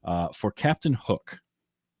 For Captain Hook,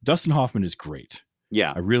 Dustin Hoffman is great.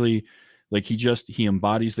 Yeah. I really like, he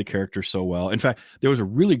embodies the character so well. In fact, there was a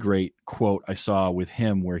really great quote I saw with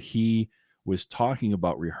him where he was talking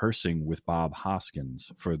about rehearsing with Bob Hoskins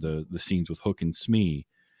for the scenes with Hook and Smee,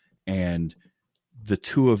 and the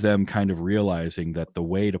two of them kind of realizing that the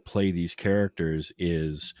way to play these characters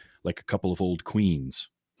is like a couple of old queens,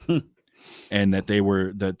 and that they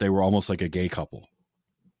were almost like a gay couple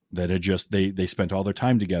that had just they spent all their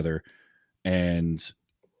time together, and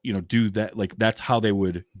do that. Like, that's how they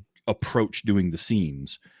would approach doing the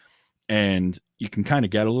scenes, and you can kind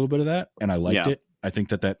of get a little bit of that, and I liked it. I think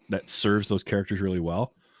that serves those characters really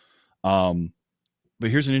well. But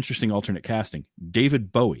here's an interesting alternate casting: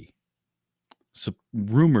 David Bowie,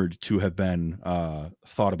 rumored to have been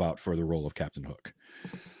thought about for the role of Captain Hook.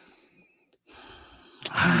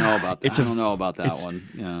 I don't know about that. I don't know about that one.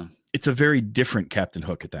 Yeah, it's a very different Captain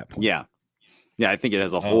Hook at that point. Yeah, I think it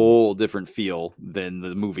has a whole different feel than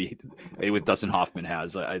the movie with Dustin Hoffman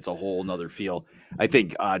has. It's a whole nother feel. I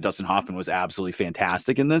think Dustin Hoffman was absolutely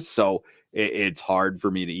fantastic in this, so it's hard for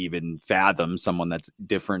me to even fathom someone that's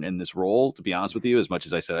different in this role, to be honest with you. As much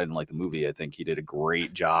as I said I didn't like the movie, I think he did a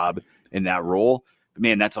great job in that role. But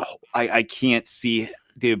man, I can't see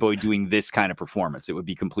David Bowie doing this kind of performance. It would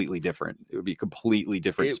be completely different. It would be a completely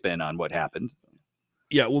different spin on what happened.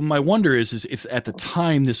 Yeah, well, my wonder is if at the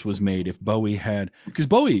time this was made, if Bowie had, because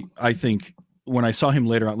Bowie, I think when I saw him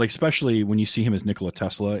later on, like especially when you see him as Nikola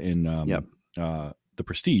Tesla in The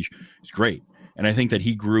Prestige, it's great. And I think that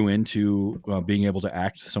he grew into being able to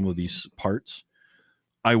act some of these parts.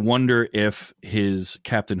 I wonder if his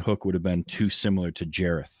Captain Hook would have been too similar to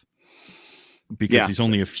Jareth, because he's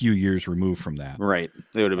only a few years removed from that. Right.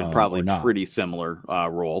 They would have been probably pretty similar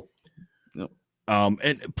role.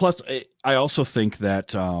 And plus, I also think that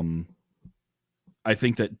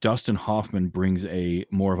Dustin Hoffman brings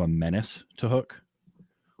more of a menace to Hook,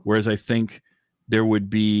 whereas I think there would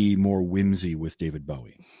be more whimsy with David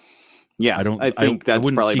Bowie. Yeah, I think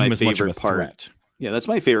that's probably my favorite part. Yeah, that's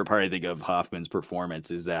my favorite part, I think, of Hoffman's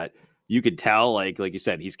performance is that you could tell, like you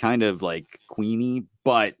said, he's kind of like Queenie,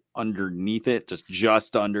 but underneath it,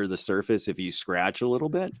 just under the surface, if you scratch a little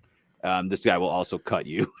bit, this guy will also cut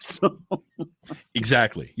you. So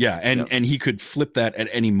exactly, yeah, and he could flip that at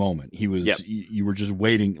any moment. He was you were just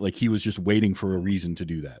waiting, like he was just waiting for a reason to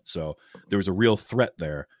do that. So there was a real threat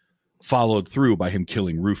there, followed through by him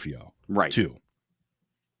killing Rufio, right? Too.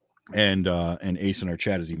 And Ace in our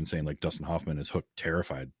chat is even saying like Dustin Hoffman as Hook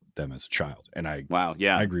terrified them as a child, and I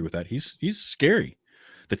agree with that. He's scary.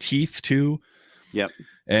 The teeth too. Yep.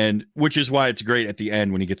 And which is why it's great at the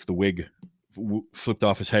end when he gets the wig flipped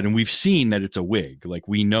off his head, and we've seen that it's a wig. Like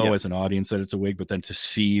we know as an audience that it's a wig, but then to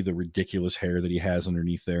see the ridiculous hair that he has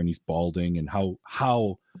underneath there, and he's balding, and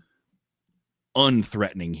how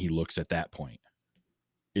unthreatening he looks at that point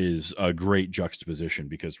is a great juxtaposition,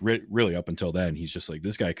 because really up until then he's just like,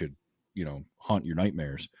 this guy could haunt your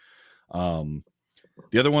nightmares. The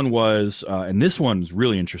other one was and this one's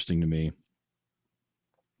really interesting to me,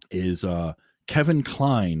 is Kevin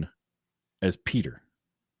Kline as Peter.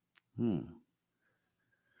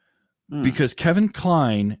 Because Kevin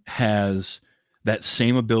Kline has that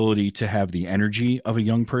same ability to have the energy of a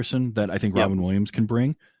young person that I think Robin Williams can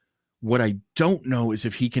bring. What I don't know is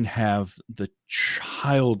if he can have the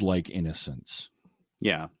childlike innocence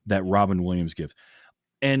that Robin Williams gives.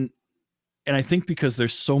 And I think because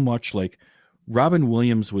there's so much, like, Robin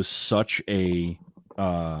Williams was such a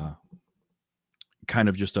kind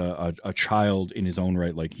of just a child in his own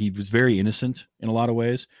right. Like, he was very innocent in a lot of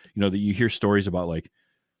ways. That you hear stories about, like,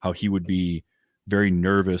 how he would be very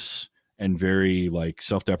nervous and very, like,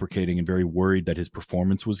 self-deprecating and very worried that his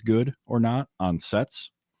performance was good or not on sets.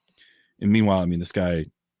 And meanwhile, I mean, this guy,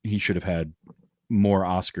 he should have had more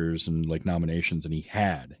Oscars and like nominations than he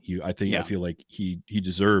had. I feel like he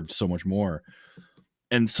deserved so much more.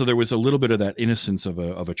 And so there was a little bit of that innocence of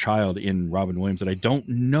a child in Robin Williams that I don't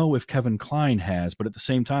know if Kevin Kline has, but at the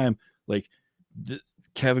same time, like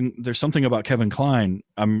there's something about Kevin Kline.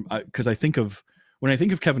 Because when I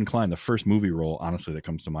think of Kevin Kline, the first movie role, honestly, that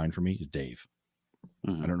comes to mind for me is Dave.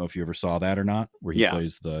 I don't know if you ever saw that or not, where he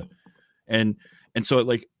plays and so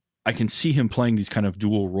like, I can see him playing these kind of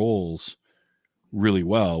dual roles really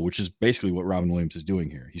well, which is basically what Robin Williams is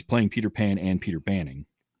doing here. He's playing Peter Pan and Peter Banning.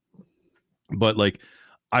 But like,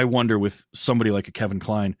 I wonder with somebody like a Kevin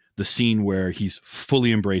Kline, the scene where he's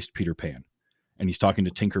fully embraced Peter Pan and he's talking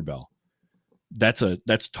to Tinkerbell. That's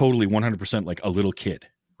totally 100% like a little kid,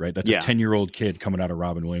 right? That's a 10-year-old kid coming out of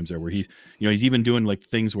Robin Williams there, where he's even doing like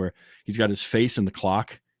things where he's got his face in the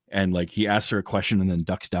clock and like he asks her a question and then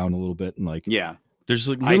ducks down a little bit and like, there's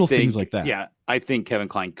like little things like that. Yeah, I think Kevin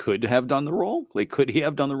Kline could have done the role. Like, could he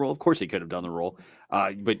have done the role? Of course he could have done the role.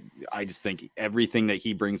 But I just think everything that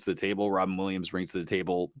he brings to the table, Robin Williams brings to the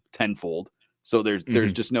table tenfold. So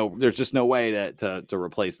there's just no way to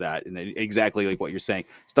replace that. And exactly like what you're saying,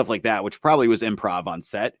 stuff like that, which probably was improv on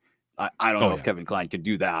set. I don't know if Kevin Kline could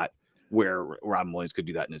do that, where Robin Williams could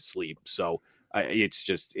do that in his sleep. So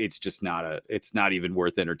it's not even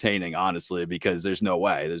worth entertaining, honestly, because there's no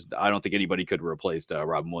way. I don't think anybody could have replaced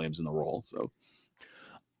Robin Williams in the role. So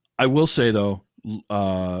I will say though,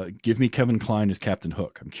 give me Kevin Kline as Captain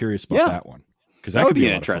Hook. I'm curious about that one because that would could be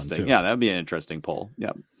a lot interesting. of fun, too. Yeah, that would be an interesting poll.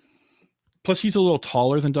 Yeah. Plus, he's a little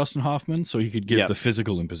taller than Dustin Hoffman, so he could give the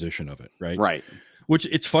physical imposition of it, right? Right. Which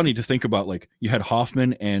it's funny to think about. Like you had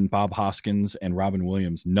Hoffman and Bob Hoskins and Robin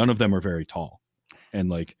Williams. None of them are very tall, and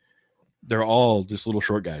like they're all just little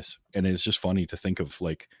short guys. And it's just funny to think of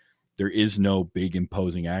like there is no big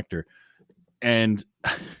imposing actor, and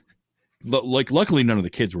like luckily none of the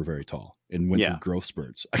kids were very tall and went through growth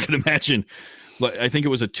spurts. I can imagine. Like I think it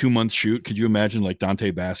was a 2-month shoot. Could you imagine like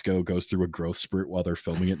Dante Basco goes through a growth spurt while they're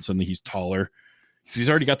filming it, and suddenly he's taller? So he's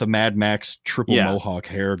already got the Mad Max triple mohawk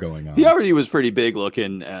hair going on. He already was pretty big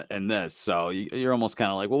looking in this, so you're almost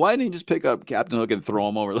kind of like, well, why didn't he just pick up Captain Hook and throw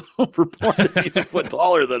him over the overboard if he's a foot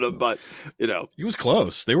taller than him? But he was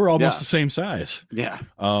close. They were almost the same size. Yeah.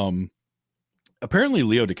 Apparently,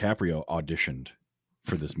 Leo DiCaprio auditioned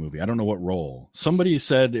for this movie. I don't know what role. Somebody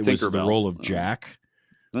said it was the role of Jack,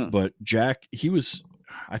 but Jack,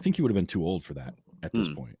 I think he would have been too old for that at this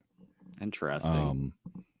point. Interesting.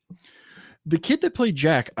 The kid that played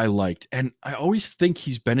Jack, I liked, and I always think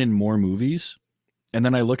he's been in more movies. And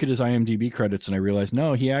then I look at his IMDb credits and I realize,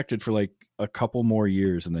 no, he acted for like a couple more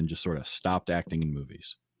years and then just sort of stopped acting in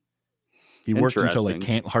movies. He worked until like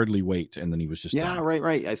Can't Hardly Wait, and then he was just done.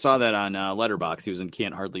 Right. I saw that on Letterboxd. He was in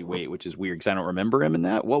Can't Hardly Wait, which is weird because I don't remember him in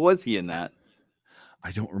that. What was he in that? I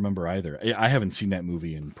don't remember either. I haven't seen that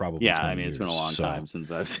movie in probably 20 years, it's been a long time since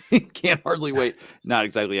I've seen Can't Hardly Wait. Not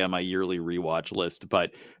exactly on my yearly rewatch list, but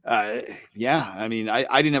I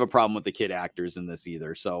didn't have a problem with the kid actors in this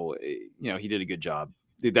either. So, he did a good job.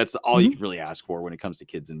 That's all you can really ask for when it comes to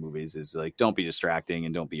kids in movies is like, don't be distracting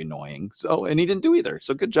and don't be annoying. So, and he didn't do either.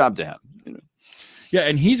 So good job to him. Yeah.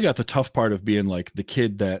 And he's got the tough part of being like the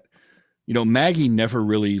kid that, Maggie never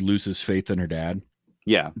really loses faith in her dad.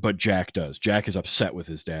 Yeah, but Jack does. Jack is upset with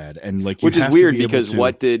his dad, and like, which is weird because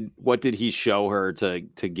what did he show her to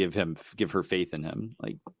give her faith in him?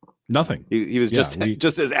 Like nothing. He was just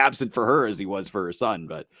as absent for her as he was for her son.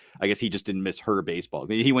 But I guess he just didn't miss her baseball.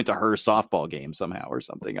 He went to her softball game somehow or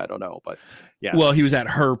something. I don't know, but yeah. Well, he was at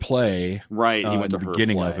her play. Right. He went to the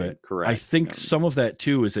beginning of it. Correct. I think some of that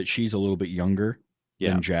too is that she's a little bit younger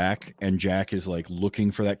than Jack, and Jack is like looking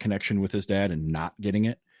for that connection with his dad and not getting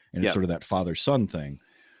it. And it's sort of that father-son thing.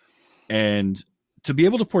 And to be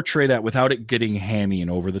able to portray that without it getting hammy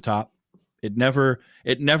and over the top, it never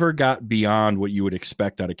got beyond what you would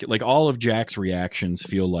expect out of kid. Like all of Jack's reactions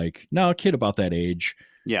feel like, no, a kid about that age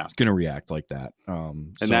is going to react like that.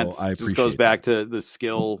 And that just goes back to the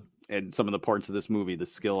skill and some of the parts of this movie, the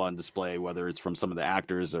skill on display, whether it's from some of the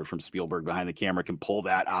actors or from Spielberg behind the camera, can pull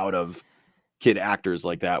that out of kid actors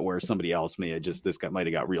like that, where somebody else may have this guy might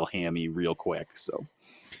have got real hammy real quick. So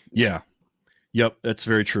yeah. Yep, that's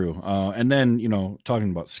very true. And then,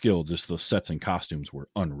 talking about skill, just those sets and costumes were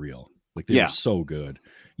unreal. Like they were so good.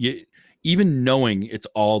 Even knowing it's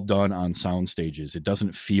all done on sound stages, it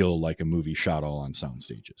doesn't feel like a movie shot all on sound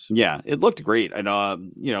stages. Yeah, it looked great. I know,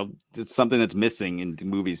 it's something that's missing in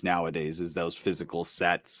movies nowadays is those physical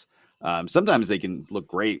sets. Sometimes they can look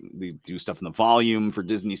great. They do stuff in the volume for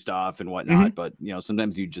Disney stuff and whatnot, but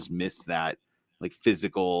sometimes you just miss that. Like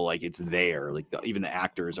physical, like it's there. Like even the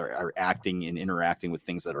actors are acting and interacting with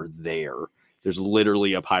things that are there. There's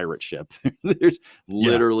literally a pirate ship. There's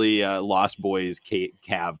literally Lost Boys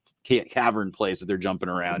cavern place that they're jumping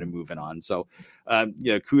around and moving on. So,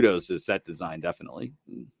 kudos to set design, definitely.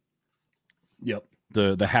 Yep.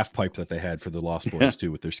 The half pipe that they had for the Lost Boys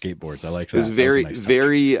too with their skateboards. I like that. It was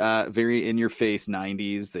very in your face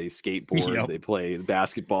 90s. They skateboard. They play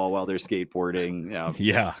basketball while they're skateboarding.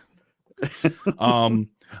 Yeah. And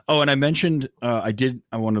I mentioned I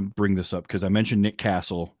want to bring this up because I mentioned Nick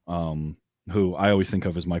Castle, who I always think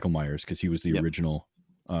of as Michael Myers because he was the original,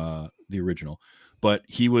 but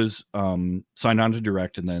he was signed on to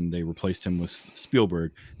direct, and then they replaced him with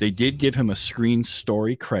Spielberg. They did give him a screen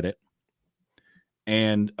story credit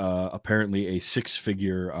and apparently a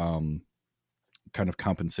 6-figure kind of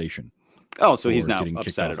compensation. Oh, so he's not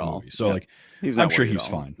upset at all. So I'm sure he's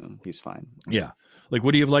fine. He's fine. Yeah. Like,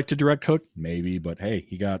 would he have liked to direct Hook? Maybe, but hey,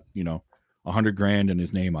 he got, $100,000 and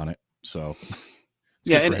his name on it. So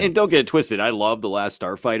and don't get it twisted. I love The Last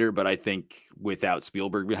Starfighter, but I think without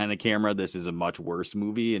Spielberg behind the camera, this is a much worse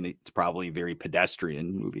movie, and it's probably a very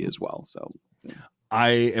pedestrian movie as well. So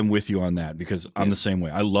I am with you on that because I'm the same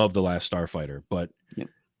way. I love The Last Starfighter, but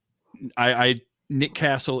Nick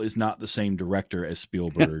Castle is not the same director as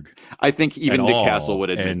Spielberg. I think even Nick Castle would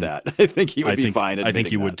admit that. I think he would be fine. I think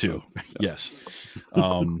he would too. So. Yes.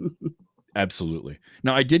 Absolutely.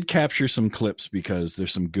 Now I did capture some clips because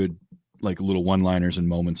there's some good like little one-liners and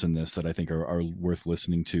moments in this that I think are worth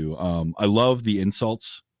listening to. I love the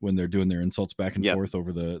insults when they're doing their insults back and forth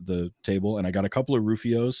over the table. And I got a couple of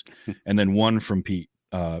Rufios and then one from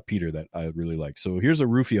Peter that I really like. So here's a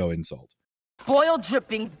Rufio insult. Boil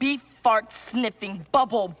dripping, beef fart sniffing,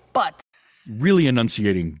 bubble butt. Really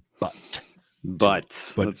enunciating butt. But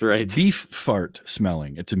that's right. Beef fart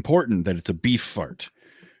smelling. It's important that it's a beef fart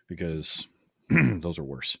because those are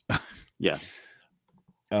worse. Yeah.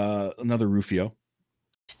 Another Rufio.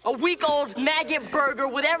 A week-old maggot burger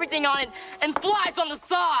with everything on it and flies on the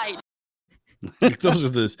side.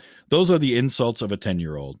 Those are the insults of a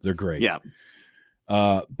 10-year-old. They're great. Yeah.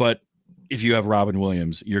 But if you have Robin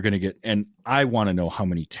Williams, you're going to get, and I want to know how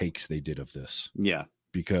many takes they did of this. Yeah.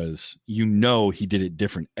 Because he did it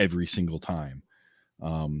different every single time.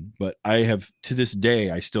 But I have, to this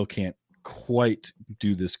day, I still can't quite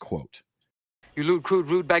do this quote. You lewd, crude,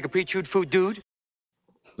 rude bag of pre-chewed food, dude.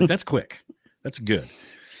 Like, that's quick. That's good.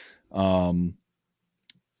 And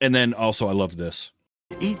then also, I love this.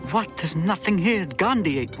 Eat what? There's nothing here.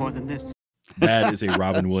 Gandhi ate more than this. That is a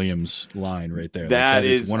Robin Williams line right there. That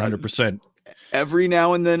is 100%. Every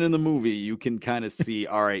now and then in the movie, you can kind of see,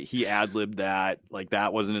 all right, he ad-libbed that. Like,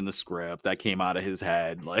 that wasn't in the script. That came out of his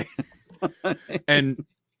head. Like, and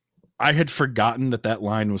I had forgotten that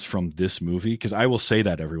line was from this movie, because I will say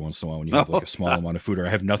that every once in a while when you have like a small amount of food or I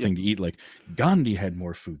have nothing to eat. Like, Gandhi had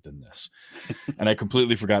more food than this. And I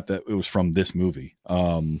completely forgot that it was from this movie.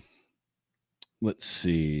 Let's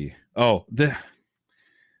see. Oh,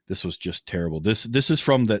 this was just terrible. This is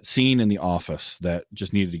from that scene in The Office that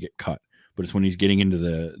just needed to get cut. But it's when he's getting into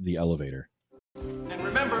the elevator. And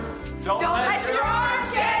remember, don't let your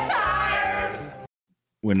arms get tired.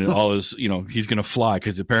 When it all is, he's going to fly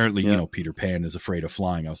because apparently, Peter Pan is afraid of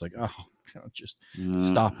flying. I was like, just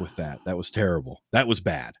stop with that. That was terrible. That was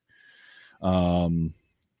bad.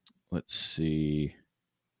 Let's see.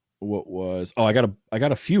 What was? Oh, I got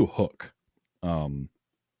a few Hook.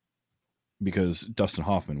 Because Dustin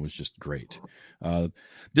Hoffman was just great.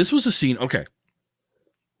 This was a scene. Okay.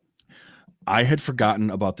 I had forgotten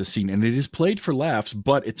about this scene, and it is played for laughs,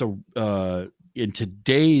 but it's in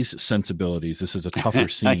today's sensibilities, this is a tougher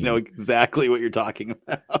scene. I know exactly what you're talking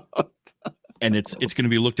about. And it's going to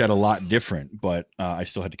be looked at a lot different, but I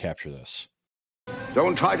still had to capture this.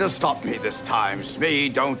 Don't try to stop me this time, Smee.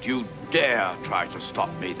 Don't you dare try to stop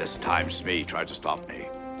me this time, Smee. Try to stop me.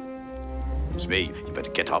 Smee, you better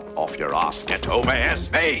get up off your ass. Get over here,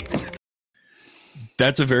 Smee.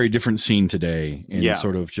 That's a very different scene today, and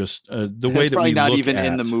sort of just the way that probably we not look even at,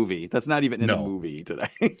 in the movie. That's not even in the movie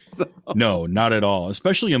today. So. No, not at all.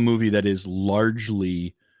 Especially a movie that is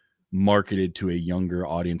largely marketed to a younger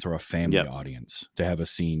audience or a family audience. To have a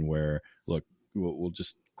scene where, look, we'll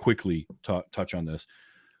just quickly touch on this.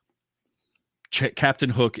 Captain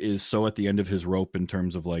Hook is so at the end of his rope in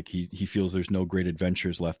terms of like he feels there's no great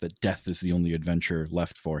adventures left, that death is the only adventure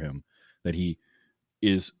left for him, that he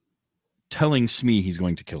is telling Smee he's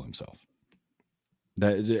going to kill himself.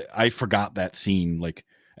 That I forgot that scene like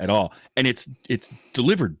at all, and it's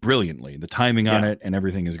delivered brilliantly. The timing on it and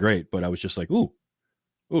everything is great, but I was just like, ooh,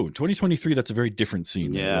 2023. That's a very different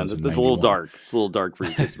scene. Yeah, that's a little dark. It's a little dark for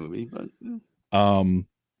a kids movie, but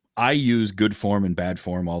I use good form and bad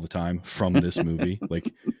form all the time from this movie.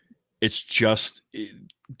 Like, it's just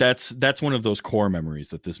that's one of those core memories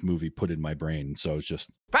that this movie put in my brain. So it's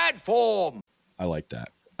just bad form. I like that.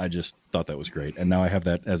 I just thought that was great, and now I have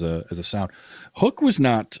that as a sound. Hook was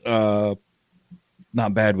not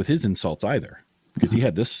bad with his insults either, because he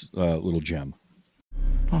had this little gem.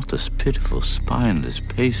 Not this pitiful, spineless,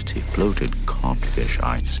 pasty, bloated codfish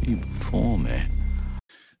I see before me.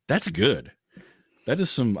 That's good. That is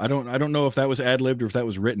some. I don't know if that was ad-libbed or if that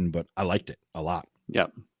was written, but I liked it a lot.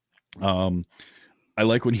 Yep. I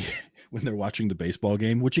like when they're watching the baseball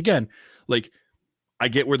game, which again, like, I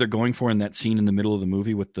get where they're going for in that scene in the middle of the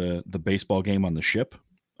movie with the baseball game on the ship,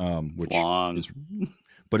 which long.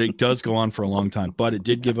 But it does go on for a long time. But it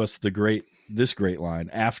did give us this great line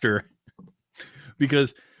after,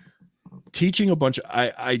 because teaching a bunch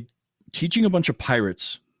of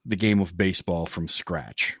pirates the game of baseball from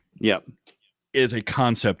scratch. Yep. Is a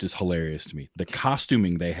concept is hilarious to me. The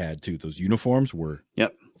costuming they had too, those uniforms were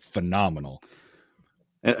phenomenal.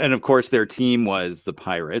 And of course their team was the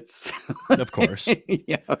Pirates. Of course.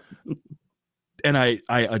 Yeah. And I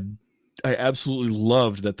absolutely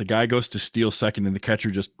loved that the guy goes to steal second and the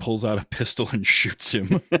catcher just pulls out a pistol and shoots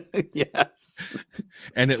him. Yes.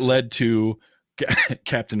 And it led to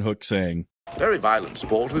Captain Hook saying, Very violent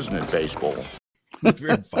sport, isn't it, baseball?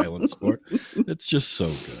 Very violent sport. It's just so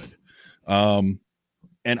good.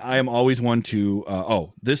 And I am always one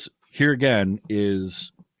to this here again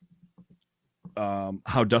is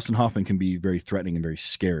how Dustin Hoffman can be very threatening and very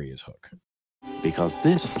scary as Hook. Because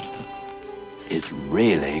this is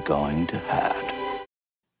really going to hurt.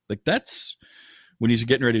 Like, that's when he's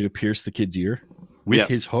getting ready to pierce the kid's ear with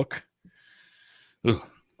his hook. Ugh.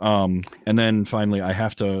 And then finally, I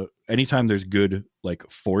have to, anytime there's good, like,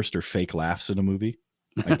 forced or fake laughs in a movie,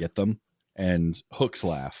 I get them. And Hook's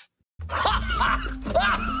laugh.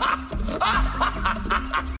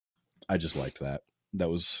 I just liked that. That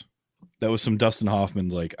was some Dustin Hoffman,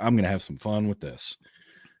 like, I'm going to have some fun with this.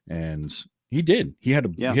 And he did. He had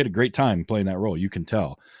a great time playing that role. You can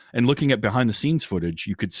tell. And looking at behind the scenes footage,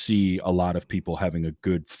 you could see a lot of people having a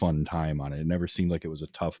good, fun time on it. It never seemed like it was a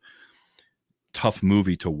tough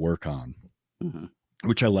movie to work on,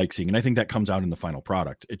 which I like seeing. And I think that comes out in the final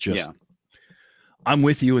product. It just, I'm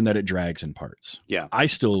with you in that it drags in parts. Yeah. I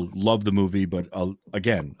still love the movie, but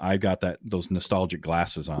again, I got those nostalgic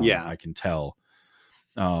glasses on. Yeah. I can tell.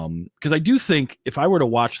 Because I do think if I were to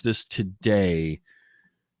watch this today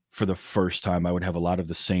for the first time, I would have a lot of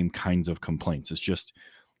the same kinds of complaints. It's just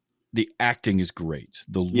the acting is great.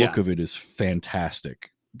 The look of it is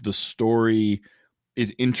fantastic. The story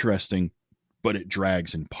is interesting, but it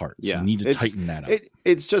drags in parts. Yeah. You need to tighten that up.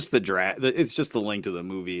 It's just the drag. It's just the length of the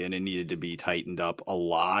movie, and it needed to be tightened up a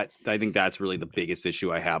lot. I think that's really the biggest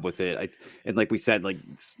issue I have with it. And like we said, like,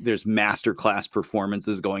 there's masterclass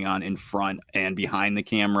performances going on in front and behind the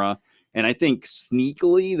camera. And I think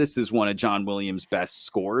sneakily, this is one of John Williams' best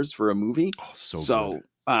scores for a movie. Oh, so good.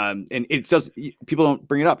 And it does, people don't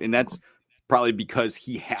bring it up, and that's probably because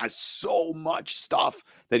he has so much stuff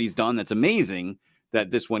that he's done that's amazing,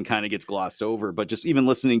 that this one kind of gets glossed over. But just even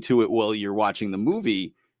listening to it while you're watching the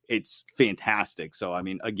movie, it's fantastic. So, I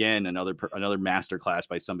mean, again, another masterclass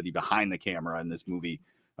by somebody behind the camera in this movie.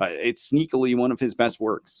 It's sneakily one of his best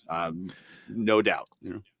works, no doubt. You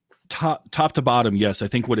know? Top to bottom, yes. I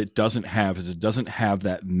think what it doesn't have is it doesn't have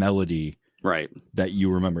that melody, right, that you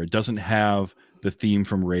remember. It doesn't have the theme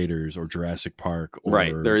from Raiders or Jurassic Park, or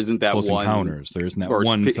right. There isn't that Close one Encounters. There isn't that or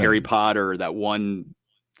one Harry thing. Potter, that one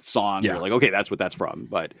song. Yeah. You're like, okay, that's what that's from.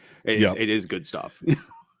 But it is good stuff.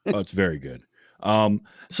 Oh, it's very good.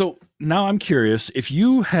 So now I'm curious, if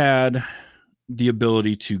you had the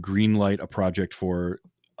ability to greenlight a project for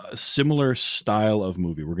a similar style of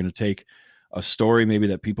movie, we're going to take a story maybe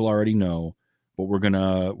that people already know, but we're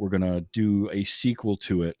gonna do a sequel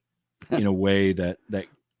to it in a way that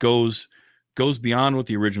goes beyond what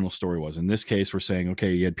the original story was. In this case, we're saying,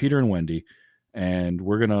 okay, you had Peter and Wendy, and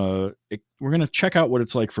we're gonna check out what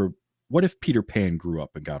it's like for what if Peter Pan grew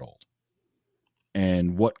up and got old,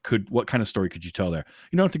 and what kind of story could you tell there?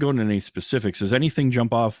 You don't have to go into any specifics. Does anything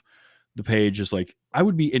jump off the page as like, I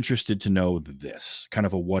would be interested to know this kind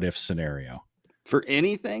of a what if scenario for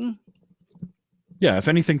anything? Yeah, if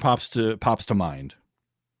anything pops to mind.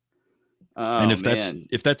 And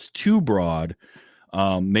if that's too broad,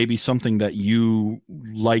 maybe something that you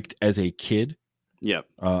liked as a kid. Yep.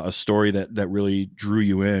 A story that really drew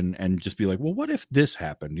you in, and just be like, well, what if this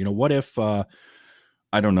happened? You know, what if I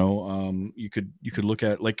don't know, you could look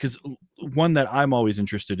at, like, because one that I'm always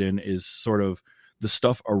interested in is sort of the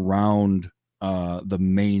stuff around the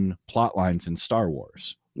main plot lines in Star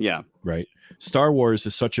Wars. Yeah. Right. Star Wars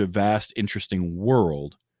is such a vast, interesting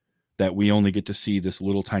world that we only get to see this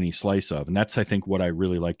little tiny slice of. And that's, I think, what I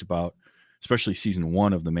really liked about, especially season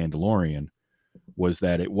 1 of The Mandalorian, was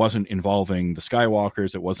that it wasn't involving the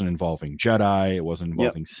Skywalkers. It wasn't involving Jedi. It wasn't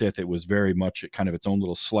involving Sith. It was very much kind of its own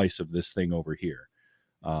little slice of this thing over here.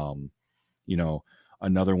 You know,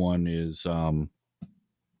 another one is, I'm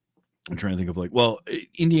trying to think of, like, well,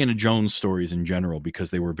 Indiana Jones stories in general,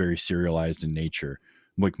 because they were very serialized in nature.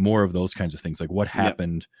 Like, more of those kinds of things, like what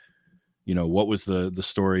happened, you know, what was the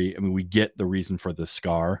story? I mean, we get the reason for the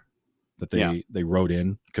scar that they wrote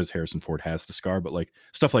in, because Harrison Ford has the scar, but like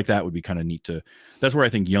stuff like that would be kind of neat that's where I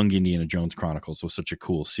think Young Indiana Jones Chronicles was such a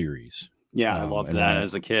cool series. Yeah, I loved that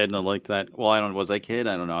as a kid, and I liked that. Well, was I a kid?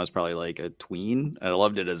 I don't know. I was probably like a tween. I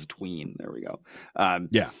loved it as a tween. There we go.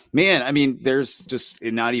 Man, I mean, there's just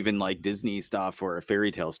not even like Disney stuff or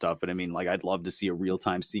fairy tale stuff, but I mean, like, I'd love to see a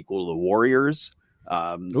real-time sequel to The Warriors.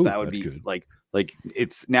 That would be good. like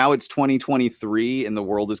it's 2023 and the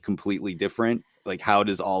world is completely different. Like, how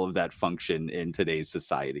does all of that function in today's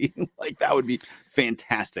society? Like, that would be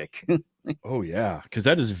fantastic. Oh yeah, because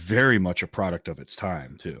that is very much a product of its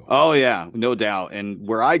time too. Oh yeah, no doubt. And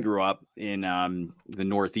where I grew up in the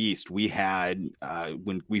Northeast, we had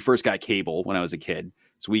when we first got cable when I was a kid.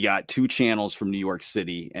 So we got 2 channels from New York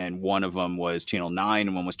City, and one of them was Channel 9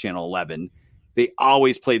 and one was Channel 11. They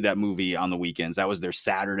always played that movie on the weekends. That was their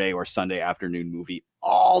Saturday or Sunday afternoon movie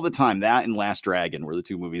all the time. That and Last Dragon were the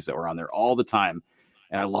 2 movies that were on there all the time.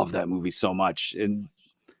 and I love that movie so much. And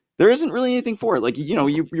there isn't really anything for it. Like,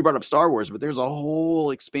 you brought up Star Wars, but there's a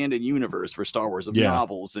whole expanded universe for Star Wars of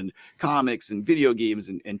novels and comics and video games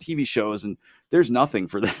and TV shows. And there's nothing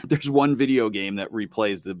for that. There's one video game that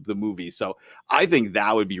replays the movie. So I think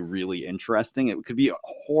that would be really interesting. It could be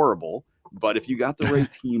horrible, but if you got the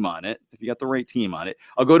right team on it,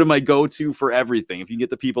 I'll go to my go-to for everything. If you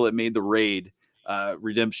get the people that made the Raid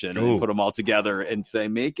Redemption and put them all together and say,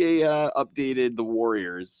 make a updated The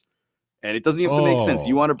Warriors. And it doesn't have to make sense.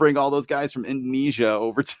 You want to bring all those guys from Indonesia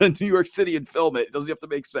over to New York City and film it. It doesn't have to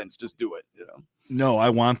make sense. Just do it. No, I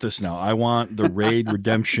want this now. I want the Raid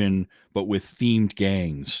Redemption, but with themed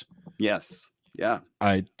gangs. Yes. Yeah.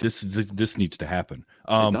 This needs to happen.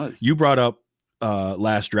 It does. You brought up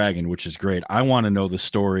Last Dragon, which is great. I want to know the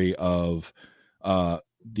story of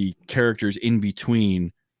the characters in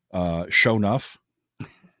between Sho'nuff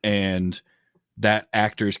and that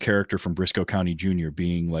actor's character from Briscoe County Jr.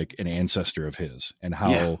 being like an ancestor of his, and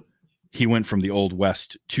how he went from the Old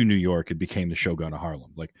West to New York and became the Shogun of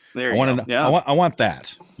Harlem. Like, I want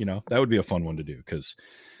that. That would be a fun one to do, because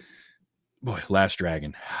boy, Last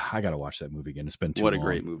Dragon, I got to watch that movie again. It's been too long. What a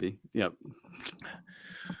great movie. Yep.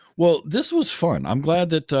 Well, this was fun. I'm glad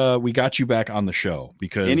that we got you back on the show,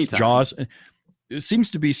 because Anytime. Jaws, it seems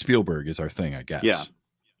to be Spielberg is our thing, I guess. Yeah.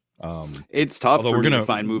 It's tough for me to to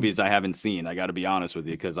find movies I haven't seen. I got to be honest with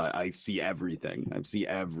you, because I see everything. I see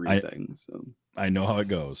everything. So I know how it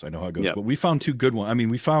goes. Yep. But we found two good ones. I mean,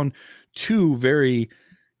 we found two very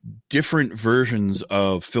different versions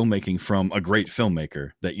of filmmaking from a great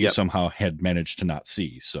filmmaker that you somehow had managed to not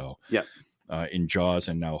see. So in Jaws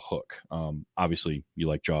and now Hook. Obviously, you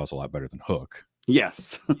like Jaws a lot better than Hook.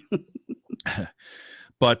 Yes.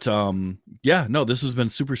 But this has been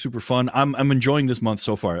super, super fun. I'm enjoying this month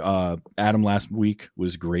so far. Adam last week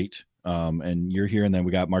was great. And you're here, and then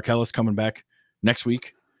we got Marcellus coming back next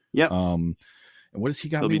week. Yep. And what does he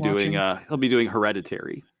got? He'll be doing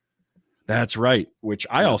Hereditary. That's right, which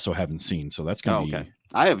I also haven't seen. So that's gonna be.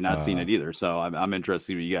 I have not seen it either, so I'm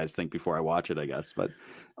interested what you guys think before I watch it, I guess. But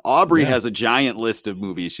Aubrey has a giant list of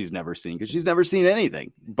movies she's never seen, because she's never seen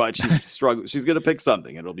anything. But she's struggling. She's gonna pick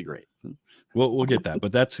something. It'll be great. We'll get that,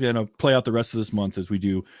 but that's going to play out the rest of this month as we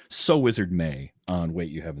do So Wizard May on Wait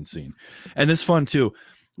You Haven't Seen. And it's fun too.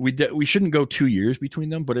 We shouldn't go 2 years between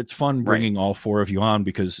them, but it's fun bringing all four of you on,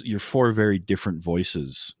 because you're four very different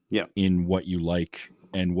voices in what you like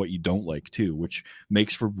and what you don't like too, which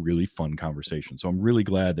makes for really fun conversation. So I'm really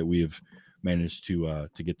glad that we have managed to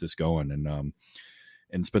get this going, and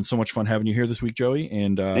it's been so much fun having you here this week, Joey,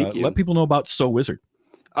 and let people know about So Wizard.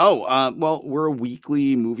 Well, we're a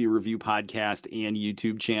weekly movie review podcast and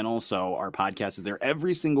YouTube channel. So our podcast is there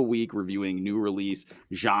every single week, reviewing new release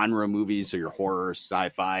genre movies. So your horror,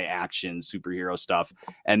 sci-fi, action, superhero stuff.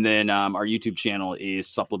 And then our YouTube channel is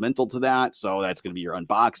supplemental to that. So that's going to be your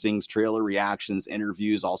unboxings, trailer reactions,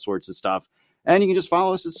 interviews, all sorts of stuff. And you can just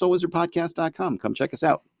follow us at SoWizardPodcast.com. Come check us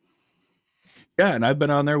out. Yeah, and I've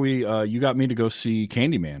been on there. You got me to go see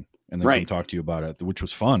Candyman. And then come talk to you about it, which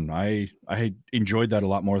was fun. I enjoyed that a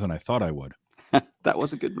lot more than I thought I would. That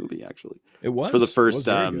was a good movie, actually. It was. For the first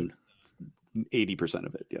 80%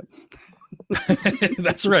 of it, yeah.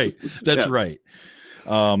 That's right. That's right.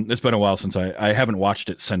 It's been a while since I haven't watched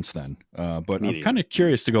it since then. But I'm kind of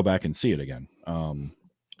curious to go back and see it again.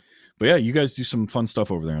 But yeah, you guys do some fun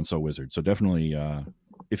stuff over there on So Wizard. So definitely,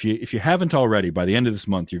 if you haven't already, by the end of this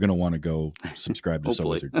month, you're going to want to go subscribe to So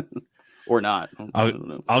Wizard. Or not.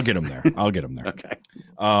 I'll get them there. Okay.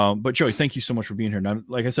 But Joey, thank you so much for being here. Now,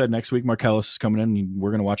 like I said, next week Marcellus is coming in, and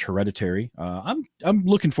we're going to watch Hereditary. I'm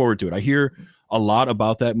looking forward to it. I hear a lot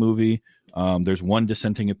about that movie. There's one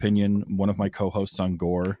dissenting opinion. One of my co-hosts on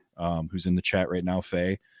Gore, who's in the chat right now,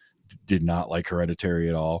 Faye, did not like Hereditary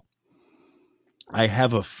at all. I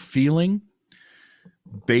have a feeling,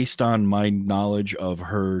 based on my knowledge of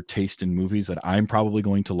her taste in movies, that I'm probably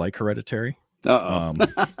going to like Hereditary.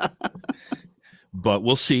 But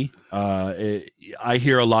we'll see. I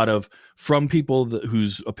hear a lot from people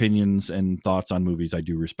whose opinions and thoughts on movies I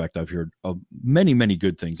do respect. I've heard many, many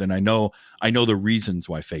good things, and I know the reasons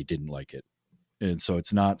why Faye didn't like it. And so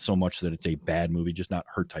it's not so much that it's a bad movie, just not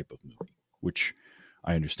her type of movie, which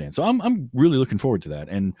I understand. So I'm really looking forward to that.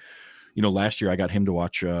 And last year I got him to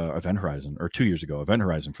watch Event Horizon, or 2 years ago, Event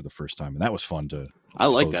Horizon for the first time, and that was fun to. I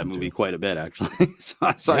like that movie quite a bit, actually. So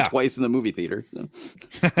I saw it twice in the movie theater. So.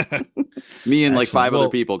 Me and like 5 other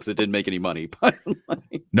people, because it didn't make any money. But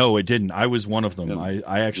no, it didn't. I was one of them.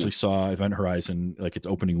 I actually saw Event Horizon like its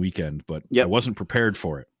opening weekend, but I wasn't prepared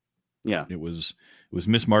for it. Yeah, it was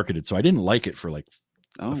mismarketed, so I didn't like it for like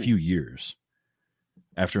a few years.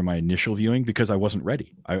 after my initial viewing because I wasn't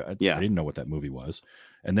ready. I didn't know what that movie was.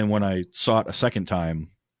 And then when I saw it a second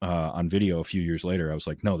time on video a few years later, I was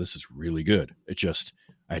like, no, this is really good.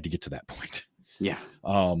 I had to get to that point. Yeah.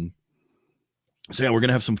 So yeah, we're going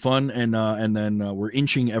to have some fun. And then we're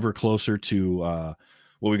inching ever closer to,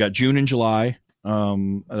 we got June and July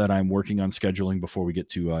that I'm working on scheduling before we get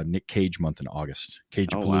to Nick Cage month in August.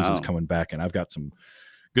 Cage-a-Palooza is coming back, and I've got some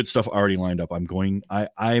good stuff already lined up. I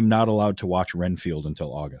am not allowed to watch Renfield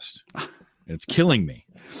until August. It's killing me.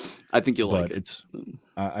 I think you'll like it.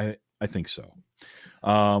 I think so.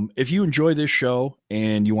 If you enjoy this show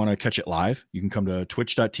and you want to catch it live, you can come to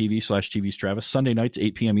twitch.tv/tvstravis Sunday nights,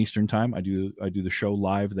 8 p.m. Eastern time. I do the show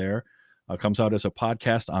live there. It comes out as a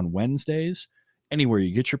podcast on Wednesdays, anywhere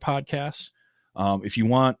you get your podcasts. If you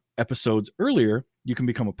want episodes earlier, you can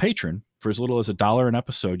become a patron. For as little as $1 an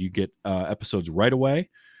episode, you get episodes right away.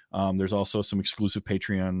 There's also some exclusive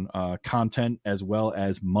Patreon content, as well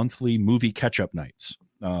as monthly movie catch-up nights.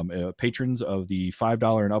 Patrons of the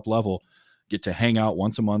 $5 and up level get to hang out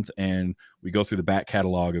once a month, and we go through the back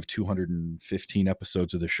catalog of 215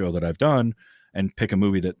 episodes of the show that I've done and pick a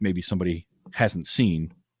movie that maybe somebody hasn't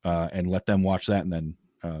seen and let them watch that and then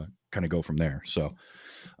kind of go from there. So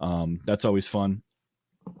that's always fun.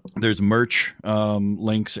 There's merch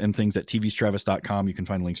links and things at tvstravis.com. You can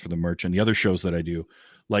find links for the merch and the other shows that I do,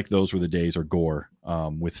 like Those Were the Days or Gore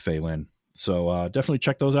with Faye Lynn. So definitely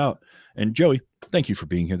check those out. And Joey, thank you for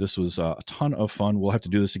being here. This was a ton of fun. We'll have to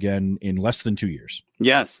do this again in less than 2 years.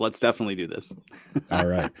 Yes, let's definitely do this. All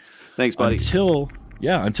right. Thanks, buddy.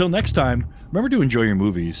 Until next time, remember to enjoy your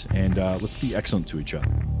movies and let's be excellent to each other.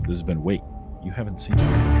 This has been Wait, You Haven't Seen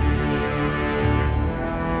It.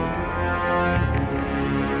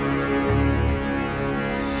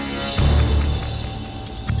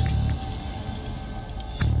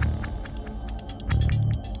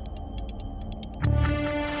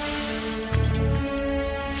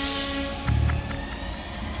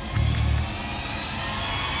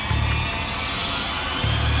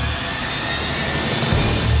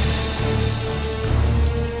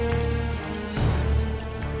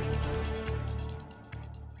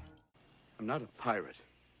 I'm not a pirate.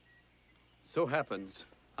 So happens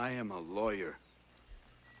I am a lawyer.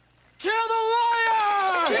 Kill the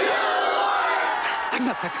lawyer! Kill the lawyer! I'm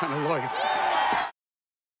not that kind of lawyer.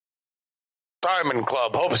 Diamond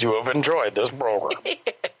Club hopes you have enjoyed this program.